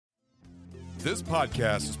This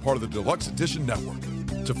podcast is part of the Deluxe Edition Network.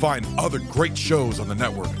 To find other great shows on the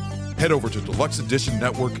network, head over to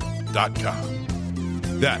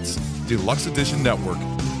deluxeeditionnetwork.com. That's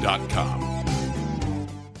deluxeeditionnetwork.com.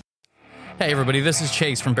 Hey everybody, this is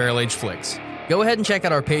Chase from Barrel Age Flicks. Go ahead and check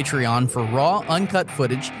out our Patreon for raw, uncut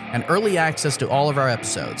footage and early access to all of our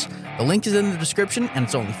episodes. The link is in the description, and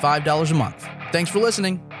it's only $5 a month. Thanks for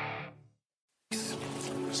listening.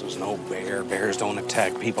 This was no bear. Bears don't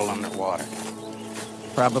attack people underwater.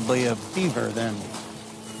 Probably a beaver, then.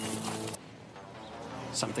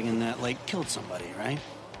 Something in that lake killed somebody, right?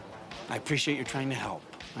 I appreciate you trying to help.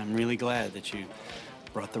 I'm really glad that you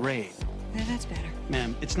brought the raid. Yeah, that's better.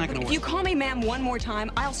 Ma'am, it's not gonna work. If you call me ma'am one more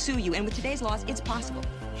time, I'll sue you. And with today's laws, it's possible.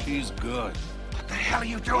 She's good. What the hell are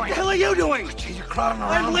you doing? What the hell are you doing? Jeez, you're crawling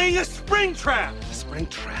around. I'm laying a spring trap. A spring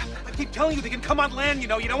trap? I keep telling you they can come on land, you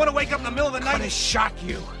know. You don't want to wake up in the middle of the night. Could have shot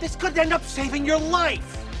you. This could end up saving your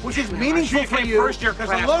life. Which is meaningful I for came you, first year because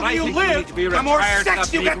class, the but longer I you think you need to be live, the more retired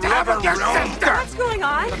sex you enough get to to have with your rubber sister. What's going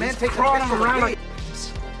on? The man takes crawling around like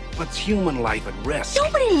puts human life at risk.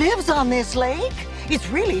 Nobody lives on this lake. It's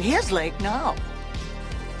really his lake now.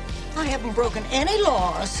 I haven't broken any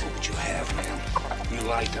laws. But you have, ma'am. You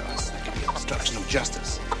lied to us. That could be obstruction of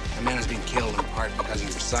justice. A man has been killed in part because of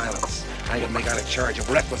your silence. I could make out a charge of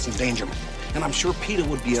reckless endangerment. And I'm sure Peter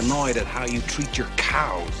would be annoyed at how you treat your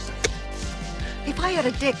cows. If I had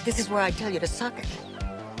a dick, this is where I'd tell you to suck it.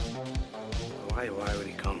 Why would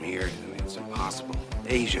he come here? I mean, it's impossible.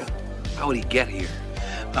 Asia, how would he get here?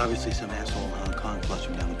 Obviously, some asshole in Hong Kong flushed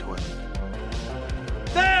him down the toilet.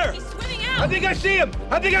 There! He's swimming out! I think I see him!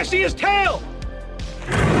 I think I see his tail!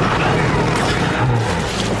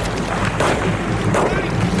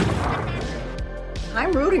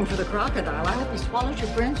 I'm rooting for the crocodile. I hope he swallows your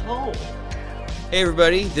friends whole. Hey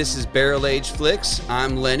everybody, this is Barrel Age Flicks.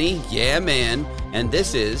 I'm Lenny, yeah man, and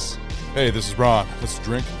this is... Hey, this is Ron. Let's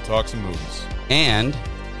drink and talk some movies. And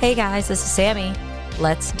Hey guys, this is Sammy.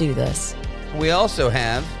 Let's do this. we also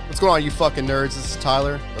have... What's going on, you fucking nerds? This is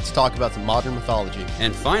Tyler. Let's talk about some modern mythology.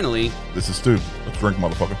 And finally... This is Stu. Let's drink,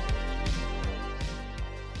 motherfucker.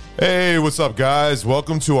 Hey, what's up, guys?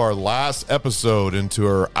 Welcome to our last episode into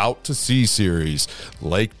our Out to Sea series,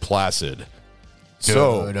 Lake Placid.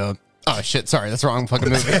 Oh, shit. Sorry. That's the wrong fucking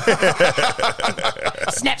movie.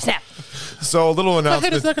 Snap, snap. So a little announcement. My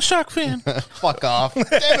head is like a shark fin. Fuck off. Damn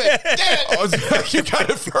it. You got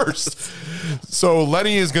it first. So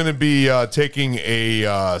Lenny is going to be taking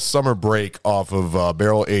a summer break off of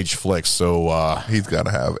Barrel Age Flicks. So he's got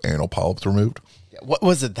to have anal polyps removed. What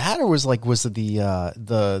was it? That or was it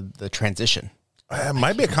the transition? It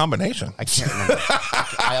might be a combination. I can't remember.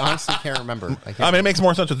 I honestly can't remember. I mean, it makes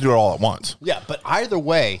more sense to do it all at once. Yeah, but either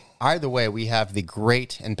way, we have the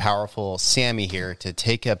great and powerful Sammy here to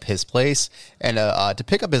take up his place and to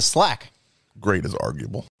pick up his slack. Great is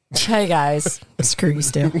arguable. Hey guys, screw you,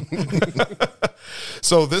 Stu.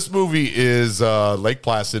 So this movie is Lake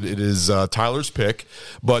Placid. It is Tyler's pick,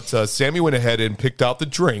 but Sammy went ahead and picked out the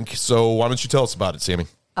drink. So why don't you tell us about it, Sammy?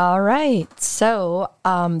 All right. So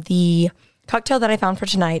the cocktail that I found for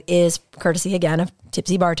tonight is courtesy again of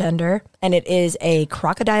Tipsy Bartender, and it is a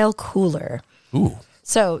crocodile cooler. Ooh.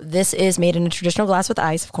 So this is made in a traditional glass with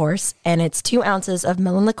ice, of course, and it's 2 ounces of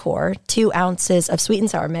melon liqueur, 2 ounces of sweet and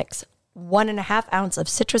sour mix, 1.5 ounce of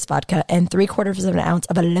citrus vodka, and 3/4 of an ounce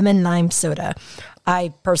of a lemon lime soda.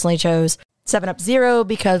 I personally chose 7-Up Zero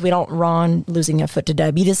because we don't Ron losing a foot to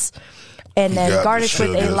diabetes. And then garnish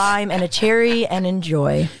with a lime and a cherry and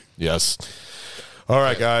enjoy. Yes. All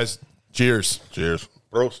right, guys. Cheers. Cheers.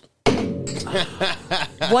 Roast.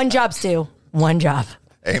 One job, Stu. One job.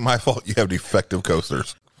 Ain't my fault you have defective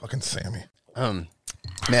coasters. Fucking Sammy.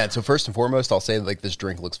 Man, so first and foremost, I'll say like this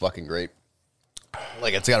drink looks fucking great.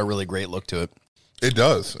 Like it's got a really great look to it. It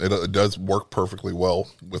does. It does work perfectly well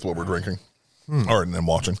with what we're drinking. Or and then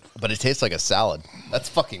watching. But it tastes like a salad. That's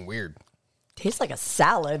fucking weird. Tastes like a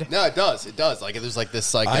salad. No, it does. It does. Like there's like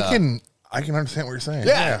this like I can understand what you're saying.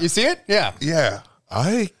 Yeah. You see it? Yeah. Yeah.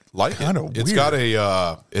 I like it.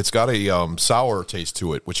 It's got a sour taste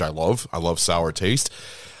to it, which I love. I love sour taste.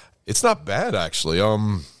 It's not bad actually.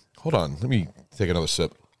 Hold on, let me take another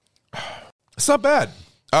sip. It's not bad.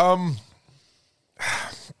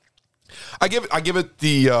 I give it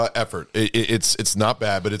the effort. It's not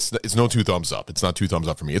bad, but it's no 2 thumbs up. It's not 2 thumbs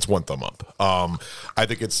up for me. It's 1 thumb up. I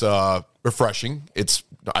think it's refreshing. It's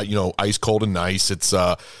ice cold and nice. It's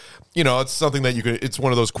it's something that you can. It's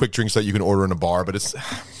one of those quick drinks that you can order in a bar, but it's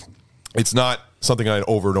not something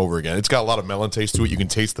over and over again. It's got a lot of melon taste to it. You can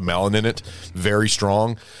taste the melon in it, very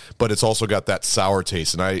strong, but it's also got that sour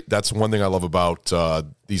taste. And that's one thing I love about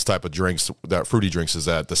these type of drinks, that fruity drinks, is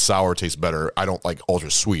that the sour tastes better. I don't like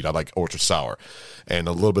ultra sweet. I like ultra sour, and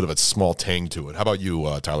a little bit of a small tang to it. How about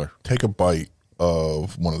you, Tyler? Take a bite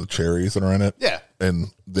of one of the cherries that are in it. Yeah. And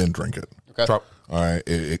then drink it. Okay. All right.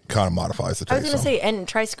 It kind of modifies the taste. I was going to say, and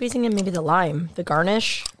try squeezing in maybe the lime, the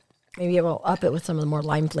garnish. Maybe it will up it with some of the more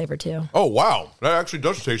lime flavor too. Oh, wow. That actually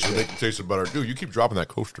does taste it, make it taste better. Dude, you keep dropping that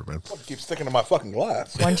coaster, man. Keep sticking to my fucking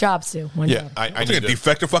glass. One job, Sue. One job. I need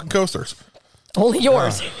defective fucking coasters. Only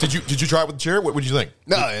yours. Did you try it with the cherry? What would you think?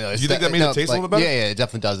 No, Did you think that made it taste a little bit better? Yeah, it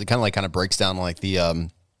definitely does. It kind of breaks down like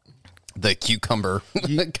the cucumber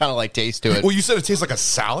kind of like taste to it. Well, you said it tastes like a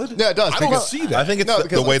salad? Yeah, it does. I don't see that. I think it's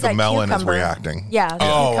the way the melon is cucumber. reacting. Yeah, the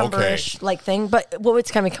Oh, cucumber-ish like thing. But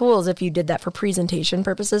what's kind of cool is if you did that for presentation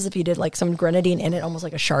purposes, if you did like some grenadine in it, almost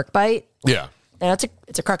like a shark bite. Yeah. And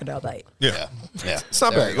it's a crocodile bite. Yeah. It's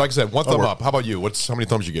not bad. Like I said, one thumb up. How about you? How many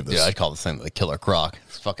thumbs you give this? Yeah, I'd call this thing the killer croc.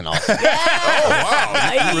 It's fucking awesome. Oh,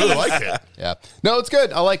 wow. You really like it. Yeah. No, it's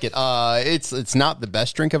good. I like it. It's not the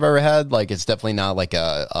best drink I've ever had. Like, it's definitely not like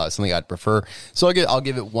something I'd prefer. So I'll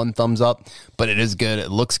give it one thumbs up, but it is good. It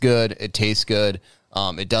looks good. It tastes good.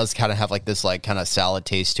 It does kind of have like this like kind of salad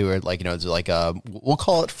taste to it. Like, you know, it's like we'll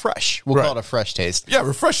call it fresh. We'll call it a fresh taste. Yeah,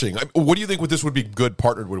 refreshing. What do you think this would be good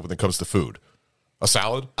partnered with when it comes to food? A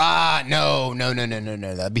salad? No.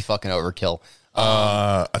 That'd be fucking overkill.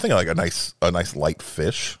 I think I like a nice light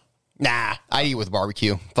fish. Nah, I eat with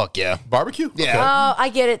barbecue. Fuck yeah. Barbecue? Yeah. Okay. Oh, I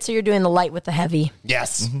get it. So you're doing the light with the heavy.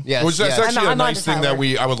 Yes. Yes. Which that's actually I'm a on nice to thing Tyler.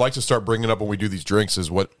 that I would like to start bringing up when we do these drinks is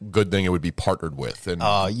what good thing it would be partnered with. And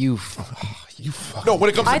you no, when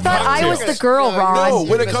it comes I to thought I cocktails. was the girl, Ron. No,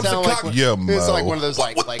 when it comes to like cocktails. Yeah, it's like Mo. one of those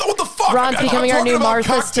like What the fuck? Ron's I'm becoming our talking new about Martha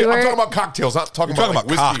cocktail- Stewart. I'm talking about cocktails, not talking You're talking about about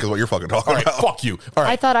whiskey. cock is what you're fucking talking All right, about. fuck you. All I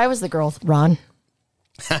right. thought I was the girl, Ron.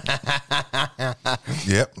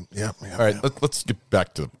 Yep. All right, let's get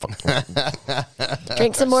back to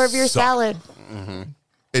Drink some more of your Suck. salad.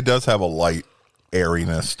 It does have a light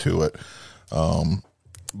airiness to it,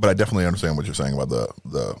 but I definitely understand what you're saying about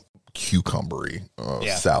the cucumbery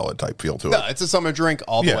salad type feel to it. No, it's a summer drink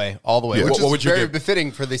all the way. Yeah. Which What would is you very give?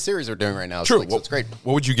 befitting for the series we're doing right now. True. So it's great.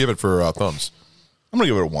 What would you give it for thumbs? I'm gonna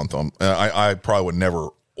give it a one thumb. I probably would never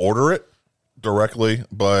order it directly,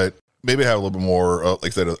 but maybe have a little bit more, like I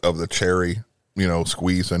said, of the cherry,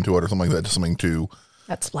 squeeze into it or something like that. Just something to.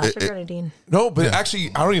 That splash of grenadine. No, but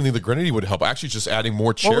actually, I don't even think the grenadine would help. Actually, just adding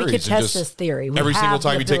more cherries. Well, we could and test just, this theory. We every single have the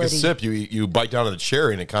time you take a ability. sip, you bite down on the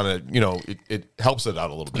cherry, and it kind of, it helps it out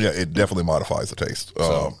a little bit. Yeah, it definitely modifies the taste.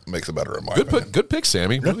 Makes it better in my opinion. Good pick,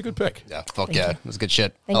 Sammy. Really good pick. Yeah, fuck yeah. It was good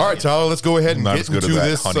shit. Thank All right, Tyler, let's go ahead and Not get as good into as that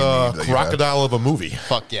this honey mead that you had. crocodile of a movie.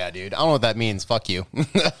 Fuck yeah, dude. I don't know what that means. Fuck you.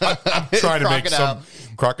 Trying to make some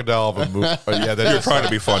crocodile of a movie. Yeah, You're trying to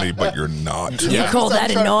be funny, but you're not. You call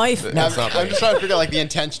that a knife? I'm just trying to figure out like the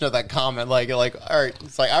intention of that comment. Like, all right,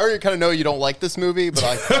 it's like I already kind of know you don't like this movie,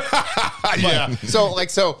 but Yeah. So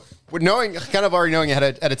with already knowing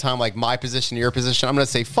ahead of time, like my position, your position, I'm gonna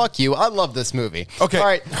say fuck you. I love this movie. Okay. All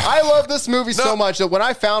right, I love this movie so much that when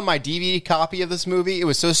I found my DVD copy of this movie, it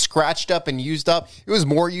was so scratched up and used up. It was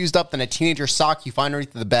more used up than a teenager sock you find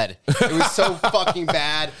underneath the bed. It was so fucking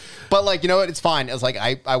bad. But like, you know what? It's fine. It was like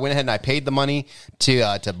I went ahead and I paid the money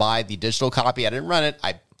to buy the digital copy. I didn't rent it.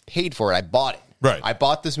 I paid for it. I bought it. Right. I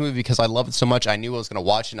bought this movie because I love it so much. I knew I was going to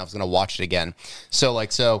watch it and I was going to watch it again. So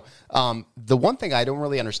the one thing I don't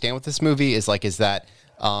really understand with this movie is that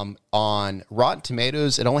on Rotten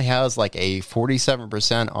Tomatoes, it only has like a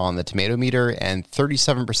 47% on the tomato meter and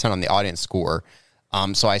 37% on the audience score.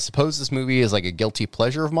 So I suppose this movie is like a guilty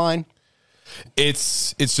pleasure of mine.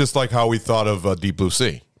 It's just like how we thought of Deep Blue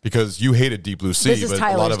Sea, because you hated Deep Blue Sea. This is but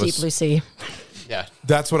a lot Tyler's of Deep us, Blue Sea. Yeah.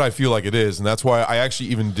 That's what I feel like it is, and that's why I actually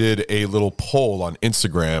even did a little poll on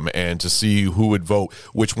Instagram and to see who would vote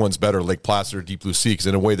which one's better, Lake Placid or Deep Blue Sea, because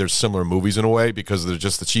in a way they're similar movies in a way because they're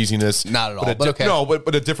just the cheesiness. Not at all, but but okay. No,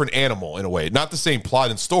 but a different animal in a way. Not the same plot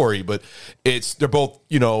and story, but they're both,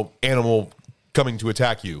 animal coming to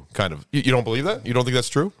attack you, kind of. You don't believe that? You don't think that's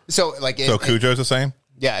true? So Cujo's the same?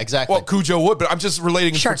 Yeah, exactly. Well, Cujo would, but I'm just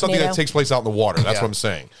relating to something that Sharknado. takes place out in the water. That's what I'm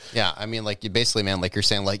saying. Yeah, I mean, like, you basically, man, like you're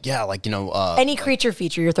saying, like, yeah, like, Any creature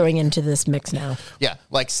feature you're throwing into this mix now. yeah,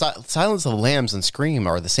 like Silence of the Lambs and Scream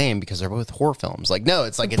are the same because they're both horror films. Like, no,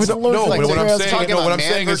 it's like it's But no, like, but what I'm it's saying, talking about what I'm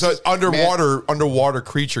man saying is an versus underwater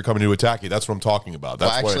creature coming to attack you. That's what I'm talking about.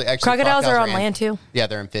 That's Well, what. actually, Crocodiles are on land too. Yeah,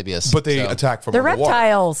 they're amphibious, But they so- attack from They're underwater.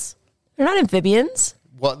 reptiles. They're not amphibians.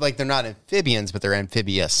 Well, like they're not amphibians, but they're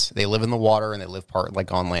amphibious. They live in the water and they live part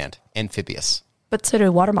like on land. Amphibious. But so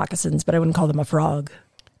do water moccasins, but I wouldn't call them a frog.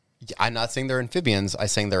 I'm not saying they're amphibians. I'm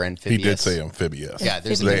saying they're amphibious. He did say amphibious. Yeah,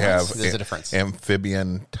 there's a difference.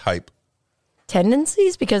 Amphibian type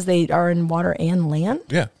tendencies because they are in water and land.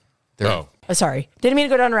 Yeah. No. Oh, sorry. Didn't mean to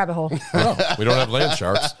go down a rabbit hole. No, we don't have land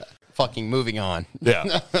sharks. Fucking moving on.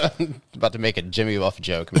 Yeah. About to make a Jimmy Buff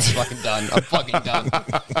joke. I'm fucking done. I'm fucking done.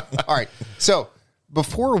 All right. So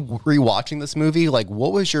before rewatching this movie, like,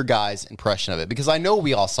 what was your guys' impression of it? Because I know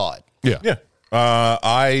we all saw it. Yeah. Yeah.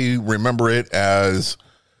 I remember it as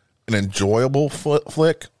an enjoyable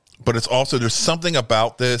flick, but it's also, there's something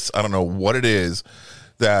about this, I don't know what it is,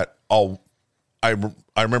 that I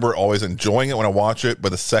remember always enjoying it when I watch it, but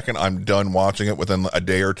the second I'm done watching it within a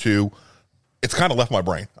day or two, it's kind of left my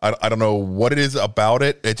brain. I don't know what it is about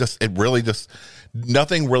it. It really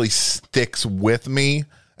nothing really sticks with me.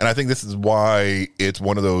 And I think this is why it's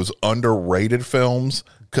one of those underrated films,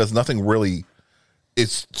 because nothing really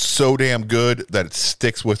is so damn good that it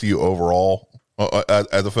sticks with you overall.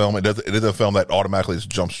 As a film, it is a film that automatically just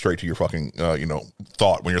jumps straight to your fucking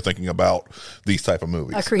thought when you're thinking about these type of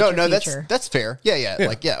movies. A creature that's fair. Yeah.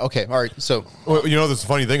 Like, yeah, okay, all right. So, well, the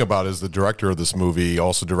funny thing about it is the director of this movie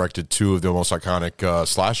also directed two of the most iconic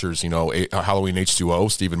slashers. Halloween H2O,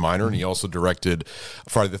 Stephen Miner, and he also directed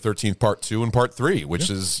Friday the 13th Part 2 and Part 3, which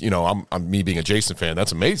is I'm me being a Jason fan,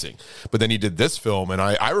 that's amazing. But then he did this film, and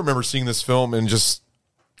I remember seeing this film and just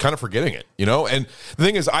kind of forgetting it, and the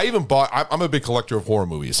thing is, I'm a big collector of horror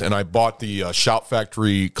movies, and I bought the Shout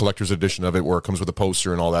Factory collector's edition of it where it comes with a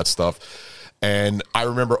poster and all that stuff, and I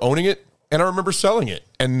remember owning it and I remember selling it,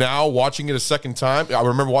 and now watching it a second time, I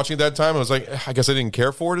remember watching it that time, I was like, I guess I didn't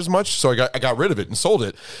care for it as much, so I got rid of it and sold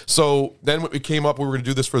it. So then it came up, we were going to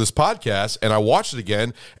do this for this podcast, and I watched it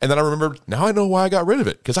again, and then I remembered, now I know why I got rid of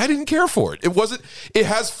it, because I didn't care for it. It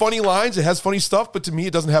has funny lines, it has funny stuff, but to me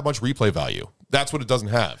it doesn't have much replay value. That's what it doesn't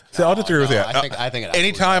have. So I'll just agree with you. I think it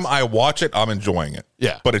anytime I watch it, I'm enjoying it.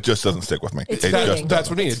 Yeah, but it just doesn't stick with me. That's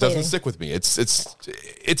what I mean. It doesn't stick with me.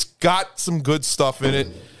 It's got some good stuff in it.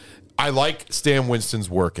 I like Stan Winston's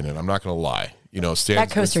work in it. I'm not going to lie. That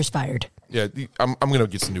coaster's fired. Yeah, I'm going to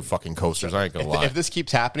get some new fucking coasters. I ain't going to lie. If this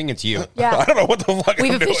keeps happening, it's you. Yeah. I don't know what the fuck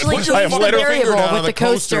We've I'm doing. officially I have changed the variable down with on the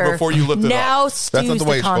coaster before you lift it now up. Stu's That's not the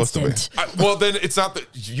way it's supposed to constant. be. Well, then it's not that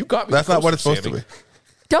you got me. That's not what it's supposed Sammy. to be.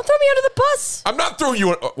 Don't throw me under the bus. I'm not throwing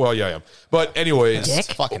you. Well, yeah, I am. But anyways,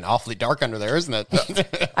 It's fucking awfully dark under there, isn't it?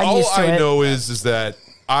 all I know is that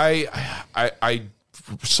I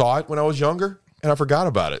saw it when I was younger and I forgot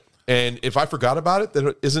about it. And if I forgot about it, then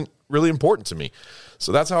it isn't really important to me.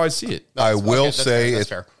 So that's how I see it. I will say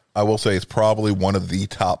it's probably one of the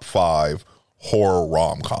top 5 horror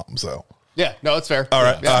rom-coms, though. Yeah, no, it's fair. All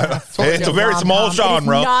right. Yeah. It's a very small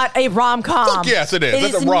genre. It is not a rom-com. Fuck yes, it is. It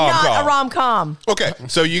It's is a rom-com. not a rom-com. Okay,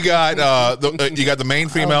 so you got the main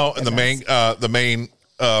female and the main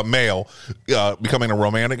male becoming a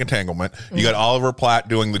romantic entanglement. You got Oliver Platt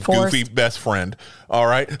doing the goofy best friend. All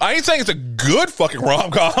right, I ain't saying it's a good fucking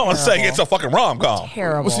rom-com. I'm saying it's a fucking rom-com.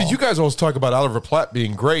 Terrible. Well, see, you guys always talk about Oliver Platt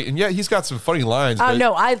being great, and yeah, he's got some funny lines.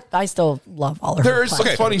 No, I still love Oliver There's Platt.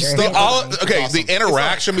 some funny stuff. The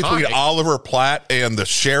interaction between Oliver Platt and the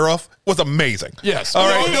sheriff was amazing. Yes. All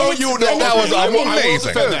right. That was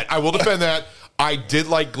amazing. I will defend that. I did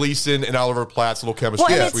like Gleason and Oliver Platt's little chemistry.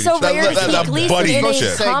 Well, and it's so rare to see Gleason in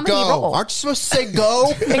a comedy role. Aren't you supposed to say go?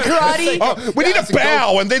 In karate? We need to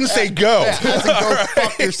bow and then say go. Go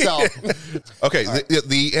fuck yourself. Okay,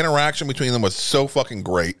 the interaction between them was so fucking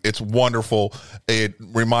great. It's wonderful. It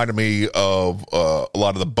reminded me of a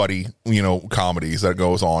lot of the buddy, comedies that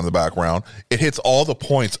goes on in the background. It hits all the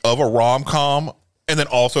points of a rom-com, and then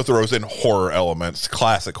also throws in horror elements,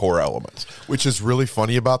 classic horror elements. Which is really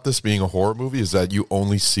funny about this being a horror movie is that you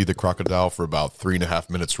only see the crocodile for about 3.5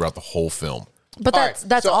 minutes throughout the whole film. But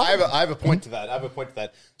that's so all. I have a point to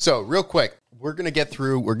that. So real quick, we're gonna get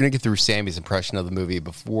through Sammy's impression of the movie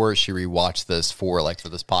before she rewatched this for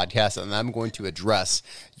this podcast, and I'm going to address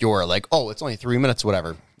your it's only 3 minutes,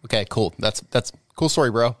 whatever. Okay, cool. That's cool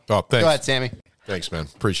story, bro. Oh, thanks. Go ahead, Sammy. Thanks, man.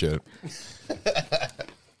 Appreciate it.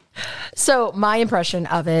 So my impression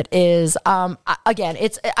of it is, again,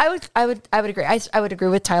 I would agree. I would agree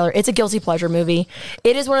with Tyler. It's a guilty pleasure movie.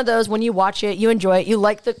 It is one of those when you watch it, you enjoy it. You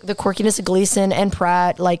like the quirkiness of Gleason and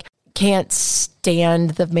Pratt. Can't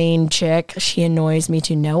stand the main chick. She annoys me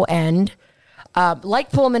to no end.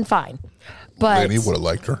 Like Pullman, fine, but Lenny would have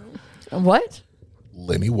liked her. What?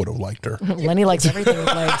 Lenny would have liked her. Lenny likes everything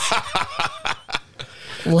with legs.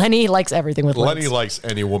 Lenny likes everything with legs. Lenny likes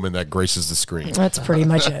any woman that graces the screen. That's pretty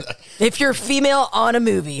much it. If you're female on a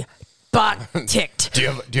movie, bot ticked. Do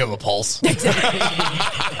you have a pulse?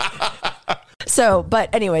 So,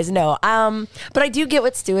 but anyways, no. But I do get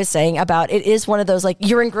what Stu is saying about it is one of those, like,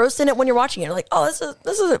 you're engrossed in it when you're watching it. You're like, oh,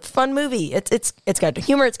 this is a fun movie. It's got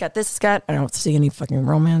humor. It's got this. It's got, I don't see any fucking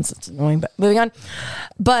romance. It's annoying, but moving on.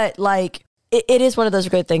 But like, it is one of those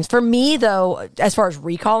good things. For me, though, as far as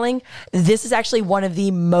recalling, this is actually one of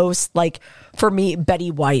the most, like, for me,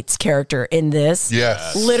 Betty White's character in this.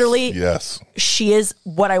 Yes. Literally. Yes. She is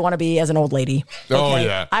what I want to be as an old lady. Oh,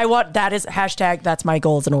 yeah. That is hashtag, that's my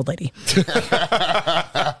goal as an old lady.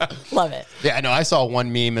 Love it. Yeah, I know. I saw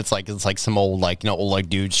one meme. It's like some old, like, old, like,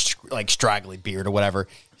 dude, like, straggly beard or whatever.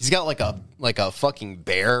 He's got like a fucking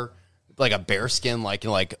bear, like a bear skin, like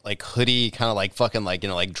hoodie, kind of like fucking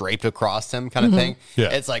like draped across him, kind of thing. Yeah.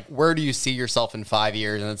 It's like, where do you see yourself in 5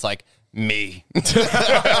 years? And it's like, me. And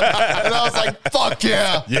I was like, fuck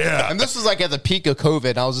yeah. Yeah. And this was like at the peak of COVID.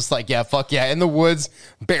 And I was just like, yeah, fuck yeah. In the woods,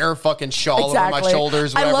 bear fucking shawl over my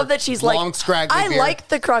shoulders. Whatever. I love that she's long, like, scraggly I beard. like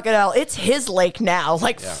the crocodile. It's his lake now.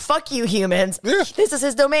 Like, fuck you, humans. Yeah. This is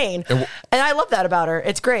his domain. And I love that about her.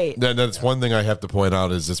 It's great. That's one thing I have to point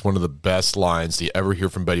out is it's one of the best lines to ever hear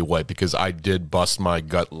from Betty White, because I did bust my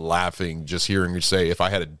gut laughing just hearing her say, if I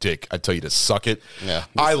had a dick, I'd tell you to suck it. Yeah.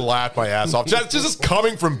 I laughed my ass off. Just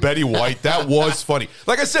coming from Betty White, that was funny.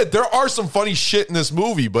 Like I said, there are some funny shit in this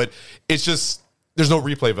movie, but it's just, there's no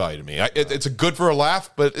replay value to me. It's a good for a laugh,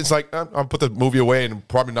 but it's like, I'll put the movie away and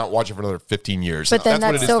probably not watch it for another 15 years. But then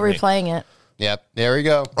that's that's still replaying it. Yep. There we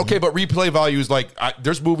go. Okay, but replay value is like,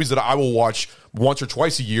 there's movies that I will watch once or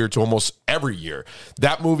twice a year to almost every year.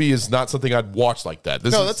 That movie is not something I'd watch like that.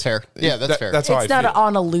 That's fair. Yeah, that's fair. That's how It's I not feel.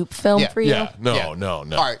 on a loop film for you. Yeah, no. All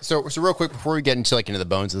right, so real quick before we get into the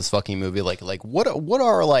bones of this fucking movie, like what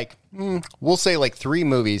are like we'll say like 3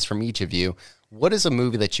 movies from each of you. What is a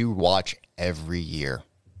movie that you watch every year?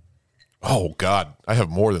 Oh God, I have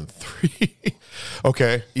more than 3.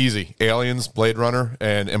 Okay, easy. Aliens, Blade Runner,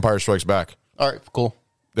 and Empire Strikes Back. All right, cool.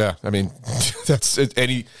 Yeah, I mean, that's it.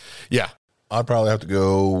 I'd probably have to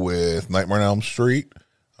go with Nightmare on Elm Street,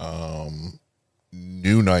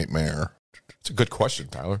 New Nightmare. It's a good question,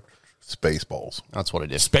 Tyler. Spaceballs. That's what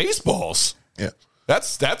it is. Spaceballs. Yeah,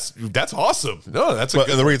 that's awesome. No, that's.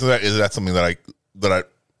 And the reason that is that's something that I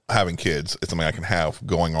having kids. It's something I can have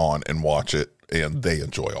going on and watch it, and they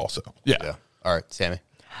enjoy also. Yeah. All right, Sammy.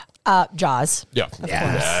 Jaws. Yeah.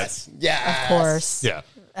 Yes. Of course. Yeah.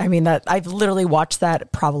 I mean, that I've literally watched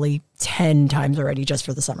that probably 10 times already just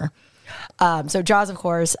for the summer. So Jaws, of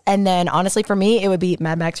course. And then honestly, for me, it would be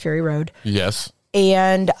Mad Max Fury Road. Yes.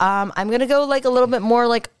 And I'm going to go like a little bit more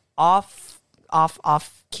like off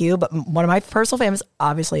cue. But one of my personal favorites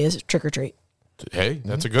obviously is Trick or Treat. Hey,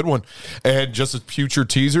 that's a good one. And just a future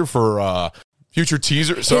teaser for future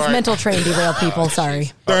teaser. Sorry. His mental train derailed people.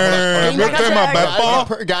 Sorry. Have you seen my bat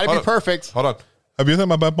ball? Gotta be perfect. Hold on. Have you seen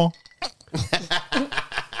my bat ball?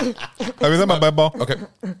 Have you seen my bat ball? Okay.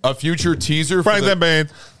 A future teaser Frank and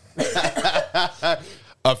Beans.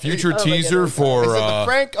 A future teaser for Is it the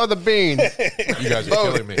Frank or the Bean? you guys are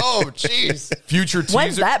killing me. Oh, jeez. Future teaser.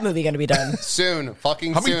 When's that movie going to be done? Soon.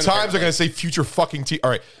 Fucking How many soon, times apparently. am I going to say future fucking teaser? All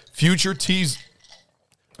right. Future tease.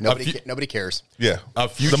 Nobody cares. Yeah. A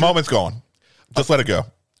future- The moment's gone. Just let it go.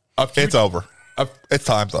 It's over. It's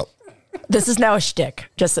time's up. This is now a shtick,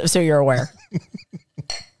 just so you're aware.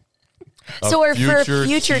 So our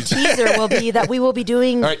future teaser will be that we will be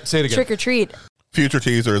doing All right, say it again. Trick or Treat. Future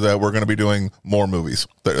teaser that we're going to be doing more movies.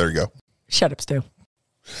 There you go. Shut up, Stu.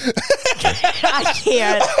 I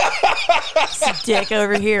can't. It's dick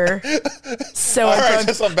over here. So All right,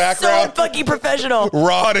 just some background. So fucking professional.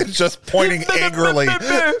 Rod is just pointing angrily,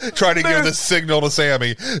 trying to give the signal to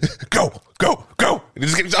Sammy. Go, go, go. And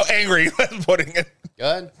he's getting so angry. Putting it.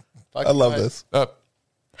 Good. I love this.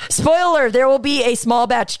 Spoiler, there will be a small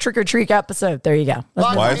batch Trick or Treat episode. There you go.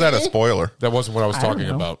 Why is that a spoiler? That wasn't what I was talking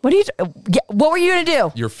about. What were you going to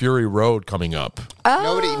do? Your Fury Road coming up.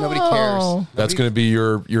 Nobody cares. That's going to be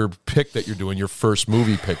your pick that you're doing, your first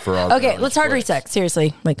movie pick for our. Okay, let's hard reset.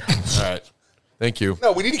 Seriously. Like, all right. Thank you.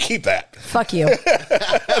 No, we need to keep that. Fuck you.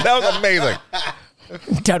 That was amazing.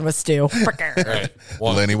 Done with Stu. All right.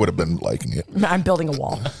 Lenny would have been liking it. I'm building a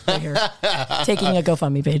wall right here. Taking a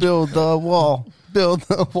GoFundMe page. Build the wall. Build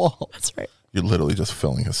the wall. That's right. You're literally just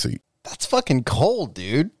filling a seat. That's fucking cold,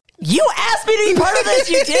 dude. You asked me to be part of this,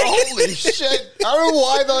 you dick. Holy shit. I don't know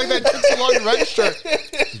why that took so long to register.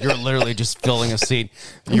 You're literally just filling a seat.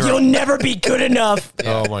 You'll never be good enough.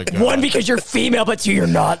 Oh my God. One, because you're female, but two, you're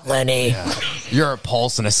not, Lenny. You're a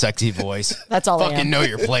pulse and a sexy voice. That's all I Fucking am. know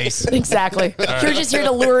your place. Exactly. You're just here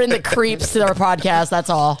to lure in the creeps to our podcast. That's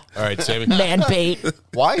all. All right, Sammy. Man bait.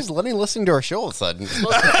 Why is Lenny listening to our show all of a sudden? You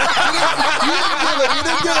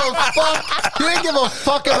didn't give a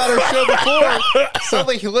fuck about our show before.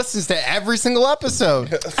 Suddenly he listens to every single episode.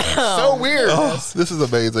 So weird. Oh, this is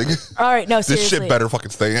amazing. All right, no, seriously. This shit better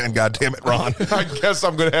fucking stay in. God damn it, Ron. I guess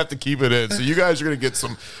I'm going to have to keep it in. So you guys are going to get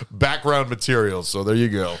some background material. So there you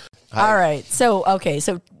go. All right. So,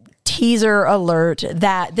 so teaser alert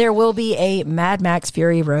that there will be a Mad Max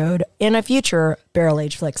Fury Road in a future Barrel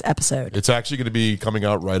Age Flicks episode. It's actually going to be coming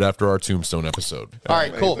out right after our Tombstone episode. All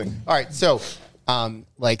right, cool. All right, so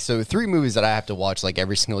so 3 movies that I have to watch like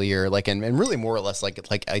every single year, like and really more or less like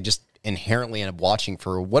I just inherently end up watching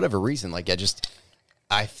for whatever reason. Like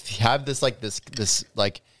I have this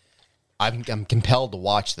I'm compelled to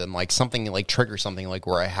watch them. Like something like trigger something like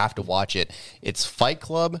where I have to watch it. It's Fight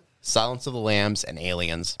Club, Silence of the Lambs, and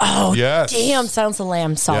Aliens. Oh, yes. Damn, Silence of the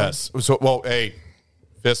Lambs song. Yes. So, well, hey,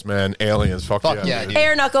 Fist Man, Aliens. Fuck yeah, dude.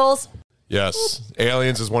 Bare Knuckles. Yes.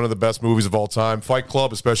 Aliens is one of the best movies of all time. Fight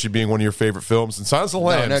Club, especially being one of your favorite films. And Silence of the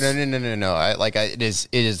Lambs. No. It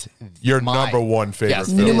is your number one favorite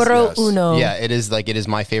film. Numero uno. Yeah, it is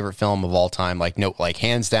my favorite film of all time. Like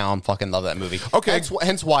hands down, fucking love that movie. Okay.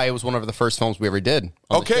 Hence why it was one of the first films we ever did.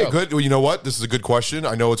 Okay, good. Well, you know what? This is a good question.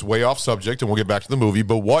 I know it's way off subject, and we'll get back to the movie.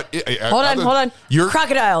 But what? Hold on.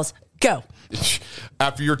 Crocodiles. Go.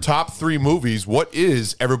 After your top 3 movies, what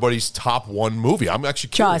is everybody's top 1 movie? I'm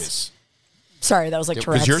actually curious. Jaws. Sorry, that was like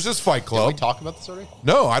Tourette's. Because yours is Fight Club. Did we talk about this already?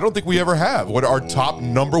 No, I don't think we ever have. What our top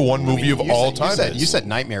number 1 movie of all time is. You said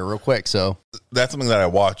Nightmare real quick, so. That's something that I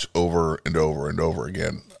watch over and over and over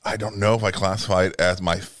again. I don't know if I classify it as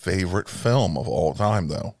my favorite film of all time,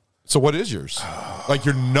 though. So what is yours? Like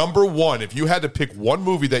your number 1, if you had to pick one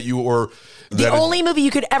movie that you were... The only movie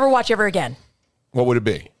you could ever watch ever again. What would it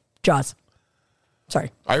be? Jaws.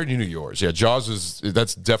 Sorry. I already knew yours. Yeah, Jaws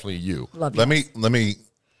that's definitely you. Love Let me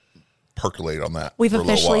percolate on that. We've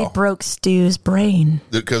officially broke Stu's brain.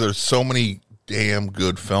 Because there's so many damn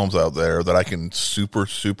good films out there that I can super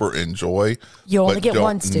enjoy. You only get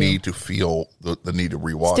one, Stu. Need to feel the need to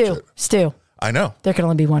rewatch it. Stu. I know. There can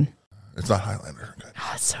only be one. It's not Highlander.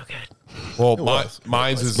 Oh, it's so good. Well,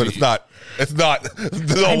 mine's is... But it's not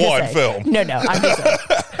the one film. No, I'm just saying.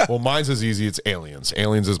 Well, mine's is easy. It's Aliens.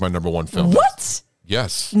 Aliens is my number 1 film. What?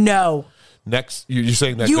 Yes. No. Next, you're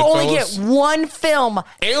saying that you Goodfellas? only get one film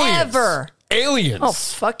Aliens. ever. Aliens. Oh,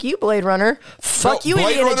 fuck you, Blade Runner. Fuck you,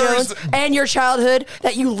 Blade Indiana Runner Jones, and your childhood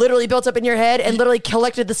that you literally built up in your head and literally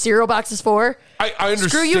collected the cereal boxes for. I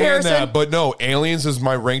understand Screw you, Harrison. that, but no, Aliens is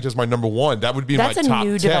ranked as my number 1. That would be That's my a top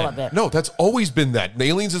new 10. development. No, that's always been that.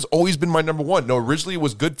 Aliens has always been my number 1. No, originally it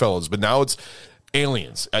was Goodfellas, but now it's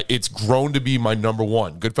Aliens. It's grown to be my number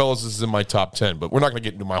 1. Goodfellas is in my top 10, but we're not going to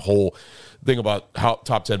get into my whole thing about how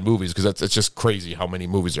top 10 movies because it's just crazy how many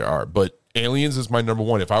movies there are. But Aliens is my number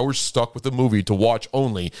 1. If I were stuck with a movie to watch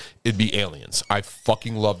only, it'd be Aliens. I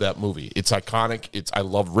fucking love that movie. It's iconic. I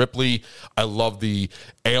love Ripley. I love the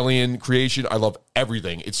alien creation. I love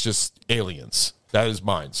everything. It's just Aliens. That is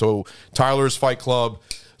mine. So Tyler's Fight Club,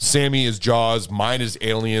 Sammy is Jaws, mine is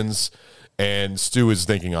Aliens, and Stu is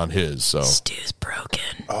thinking on his. So Stu's broken.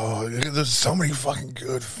 Oh, there's so many fucking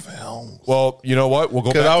good films. Well, you know what? We'll go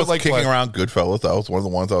back Because I was to Lake kicking around Goodfellas. That was one of the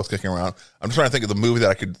ones I was kicking around. I'm just trying to think of the movie that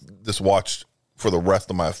I could just watch for the rest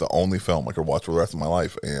of my life, the only film I could watch for the rest of my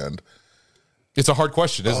life. And it's a hard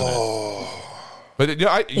question, isn't it? But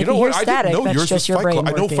you know what? I didn't know yours was Fight Club.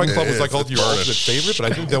 I know Fight Club was like your ultimate favorite,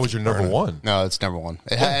 but I think that was your number 1. No, it's number 1.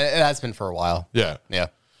 It has been for a while. Yeah.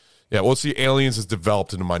 Well, see, Aliens has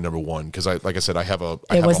developed into my number 1 because, like I said, I have a.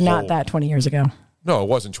 It was not that 20 years ago. No, it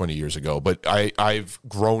wasn't 20 years ago, but I've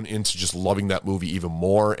grown into just loving that movie even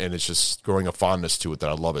more, and it's just growing a fondness to it that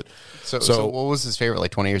I love it. So what was his favorite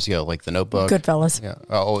like 20 years ago? Like The Notebook? Goodfellas. Yeah.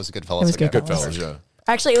 Oh, it was Goodfellas. It was Goodfellas, yeah.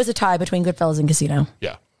 Actually, it was a tie between Goodfellas and Casino.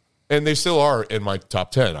 Yeah. And they still are in my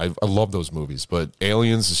top 10. I love those movies, but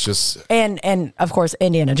Aliens is just... And of course,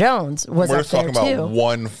 Indiana Jones was We're up just talking there about too.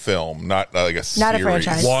 one film, not like a series. Not a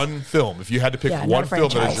franchise. One film. If you had to pick one film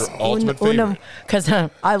that is your ultimate favorite. Because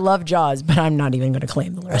I love Jaws, but I'm not even going to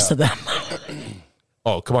claim the rest of them.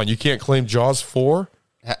 Oh, come on. You can't claim Jaws 4?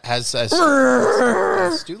 Has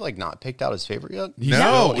Stu like not picked out his favorite yet?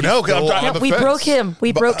 No, we broke him.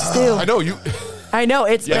 We broke Stu. I know you... I know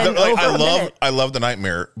it's been like, over a minute. I love The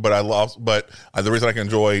Nightmare, but the reason I can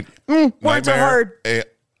enjoy Nightmare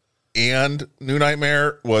and New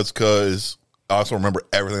Nightmare was because I also remember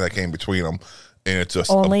everything that came between them, and it's just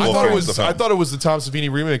Only I thought it was the Tom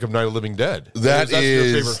Savini remake of Night of the Living Dead. That's your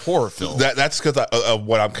favorite horror film. That's because of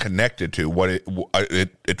what I'm connected to. What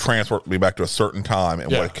it transported me back to a certain time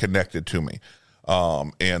and what it connected to me.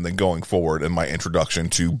 And then going forward in my introduction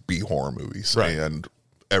to B horror movies and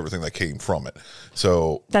everything that came from it.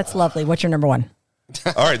 So that's lovely. What's your number one?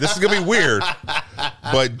 All right, this is gonna be weird,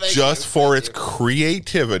 but just for its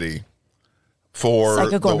creativity, for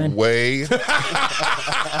the way.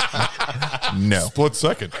 No. Split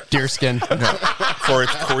second. Deerskin. No. For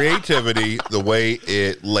its creativity, the way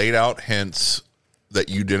it laid out hints that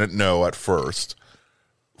you didn't know at first,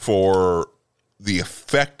 for the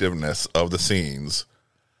effectiveness of the scenes,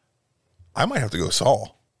 I might have to go Saw.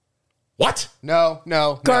 What? No.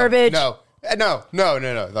 Garbage. No.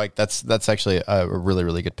 Like that's actually a really,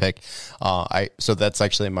 really good pick. So that's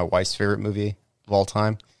actually my wife's favorite movie of all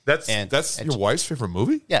time. That's your wife's favorite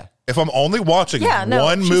movie? Yeah. If I'm only watching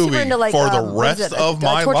one movie for the rest of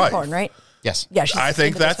my life, porn, right? Yes. Yeah. I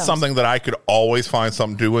think that's something that I could always find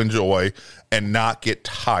something to enjoy and not get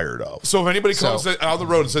tired of. So if anybody comes out the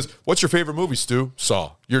road and says, "What's your favorite movie, Stu?"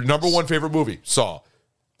 Saw. Your number one favorite movie, Saw.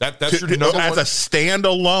 That's your number one. As a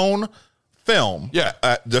standalone film,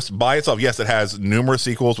 just by itself. Yes, it has numerous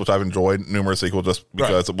sequels, which I've enjoyed. Numerous sequels just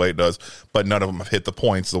because of the way it does, but none of them have hit the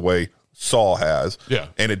points the way Saw has. Yeah,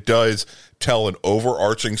 and it does tell an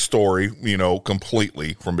overarching story,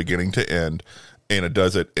 completely from beginning to end. And it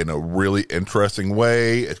does it in a really interesting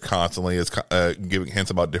way. It constantly is giving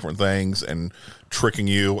hints about different things and tricking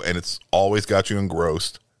you, and it's always got you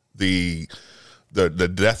engrossed. The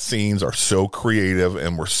death scenes are so creative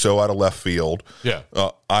and were so out of left field. Yeah,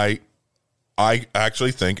 I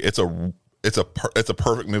actually think it's a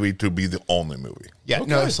perfect movie to be the only movie. Yeah,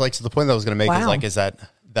 no. So the point that I was going to make is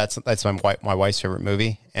that's my wife's favorite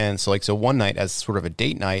movie, and so one night as sort of a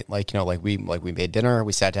date night, we made dinner,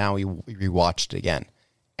 we sat down, we rewatched it again,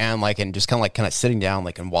 and just kind of sitting down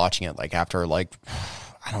and watching it after I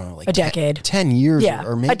don't know a decade, 10 years,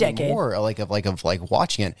 or maybe a decade more of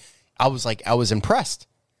watching it, I was impressed.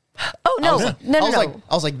 Oh no,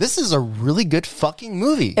 I was like, this is a really good fucking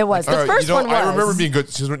movie. It was. The first one was. I remember being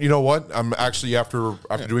good. You know what? I'm actually after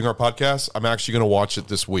doing our podcast, I'm actually going to watch it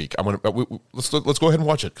this week. I'm going to let's go ahead and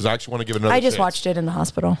watch it because I actually want to give it another. I just chance. watched it in the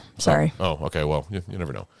hospital. Sorry. Oh, okay. Well, you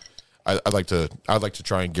never know. I'd like to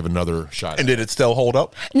try and give another shot. And did it still hold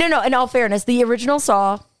up? No. In all fairness, the original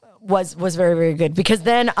Saw was very, very good, because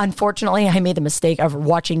then unfortunately I made the mistake of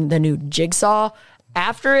watching the new Jigsaw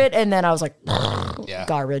after it, and then I was like,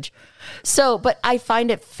 garbage. So, but I find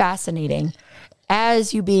it fascinating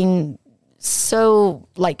as you being so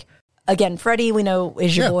again, Freddie, we know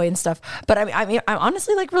is your boy and stuff, but I mean, I'm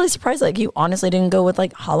honestly really surprised you honestly didn't go with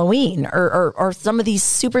Halloween or some of these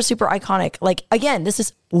super iconic. Again, this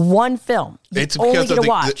is one film. It's because of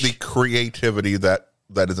the creativity that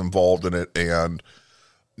is involved in it, and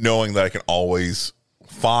knowing that I can always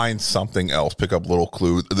find something else, pick up little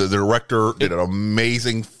clues. The director did an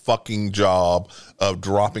amazing fucking job of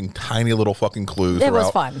dropping tiny little fucking clues. It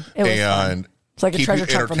was fun. It was fun. It's like a treasure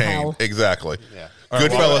trove from hell. Exactly. Yeah.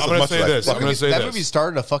 Goodfellas. I'm going to say this. That movie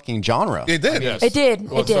started a fucking genre. It did. Yes. It did.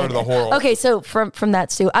 Well, it started the horror. Okay, so from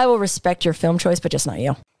that, Stu, I will respect your film choice, but just not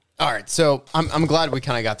you. All right, so I'm glad we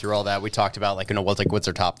kind of got through all that. We talked about what's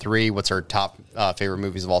our top three, what's our top favorite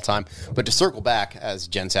movies of all time. But to circle back, as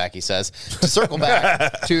Jen Psaki says, to circle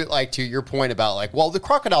back to your point about the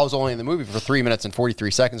crocodile was only in the movie for 3 minutes and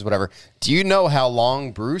 43 seconds, whatever. Do you know how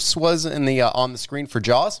long Bruce was in the on the screen for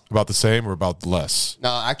Jaws? About the same or about less?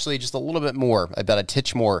 No, actually, just a little bit more, about a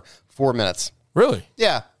titch more, 4 minutes. Really?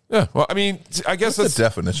 Yeah. Yeah. Well, I mean, I guess that's the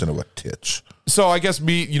definition of a titch. So I guess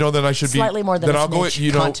then I should slightly more than then a I'll go.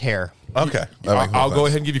 Cunt hair. Okay, I'll go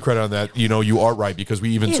ahead and give you credit on that. You are right, because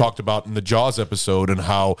we even talked about in the Jaws episode and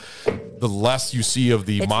how the less you see of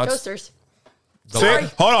the monsters.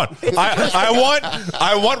 Hold on,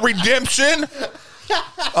 I want redemption.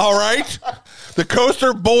 All right, the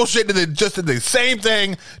coaster bullshit just did the same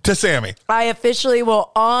thing to Sammy. I officially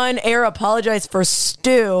will on air apologize for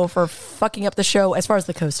Stu for fucking up the show as far as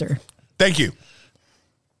the coaster. Thank you.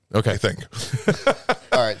 Okay, thank you.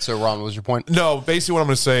 All right, so Ron, what was your point? No, basically what I'm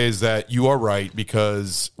going to say is that you are right,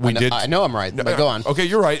 because I know I'm right, but go on. Okay,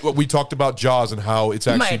 you're right. We talked about Jaws and how it's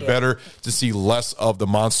actually better to see less of the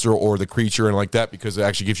monster or the creature and like that, because it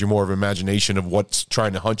actually gives you more of an imagination of what's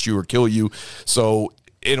trying to hunt you or kill you. So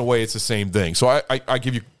in a way, it's the same thing. So I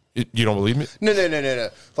give you. You don't believe me? No.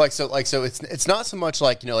 So it's not so much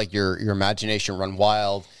your imagination run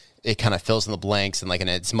wild. it kind of fills in the blanks, and like, and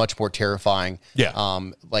it's much more terrifying. Yeah.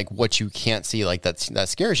 Like what you can't see, like that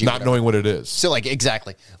scares you. Not knowing what it is. So like,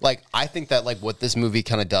 exactly. Like, I think that like what this movie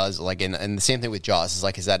kind of does, like, and the same thing with Jaws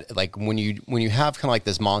is that like when you have kind of like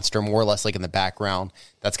this monster more or less like in the background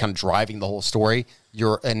that's kind of driving the whole story,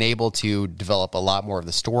 you're enabled to develop a lot more of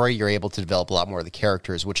the story. You're able to develop a lot more of the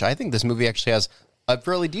characters, which I think this movie actually has a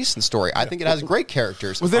fairly decent story. I think it has great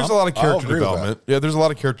characters. Well, there's a lot of character development. Yeah, there's a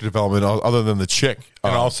lot of character development other than the chick.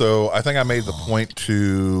 And also, I think I made the point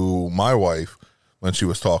to my wife when she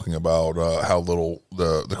was talking about how little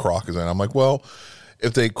the Croc is in. I'm like, well,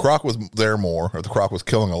 if the Croc was there more, or the Croc was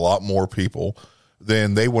killing a lot more people,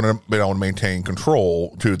 then they wouldn't have been able to maintain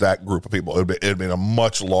control to that group of people. It'd been a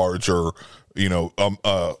much larger,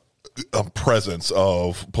 a presence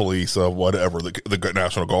of police, of whatever, the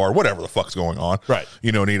National Guard, whatever the fuck's going on. Right.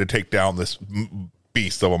 Need to take down this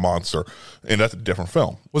beast of a monster, and that's a different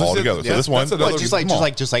film altogether. So this one,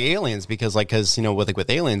 just like Aliens, because with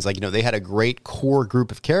Aliens, they had a great core group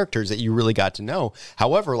of characters that you really got to know.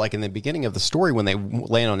 However, like in the beginning of the story, when they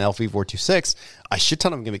land on LV-426, a shit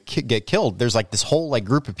ton of them get killed. There's like this whole like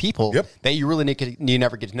group of people that you really you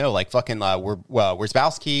never get to know. Like fucking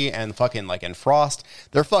Wierzbowski and fucking like and Frost,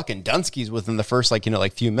 they're fucking Dunskies within the first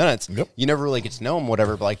few minutes. You never really get to know them,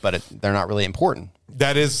 whatever. But they're not really important.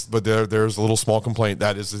 That is, but there's a little small complaint.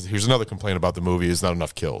 Here's another complaint about the movie: is not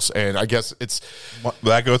enough kills, and I guess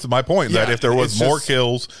that goes to my point that if there was more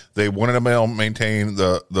kills, they wouldn't have been able to maintain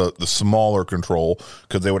the smaller control,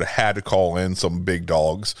 because they would have had to call in some big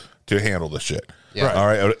dogs to handle the shit. Yeah. All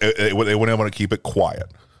right, they wouldn't able to keep it quiet.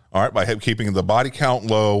 All right, by keeping the body count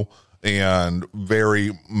low and very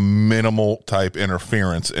minimal type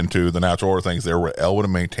interference into the natural order of things, they were able to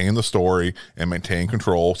maintain the story and maintain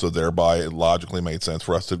control, so thereby it logically made sense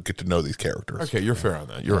for us to get to know these characters. Okay, you're fair on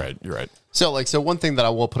that. You're right. So one thing that I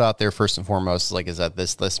will put out there first and foremost is that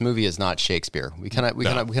this movie is not Shakespeare. We kind of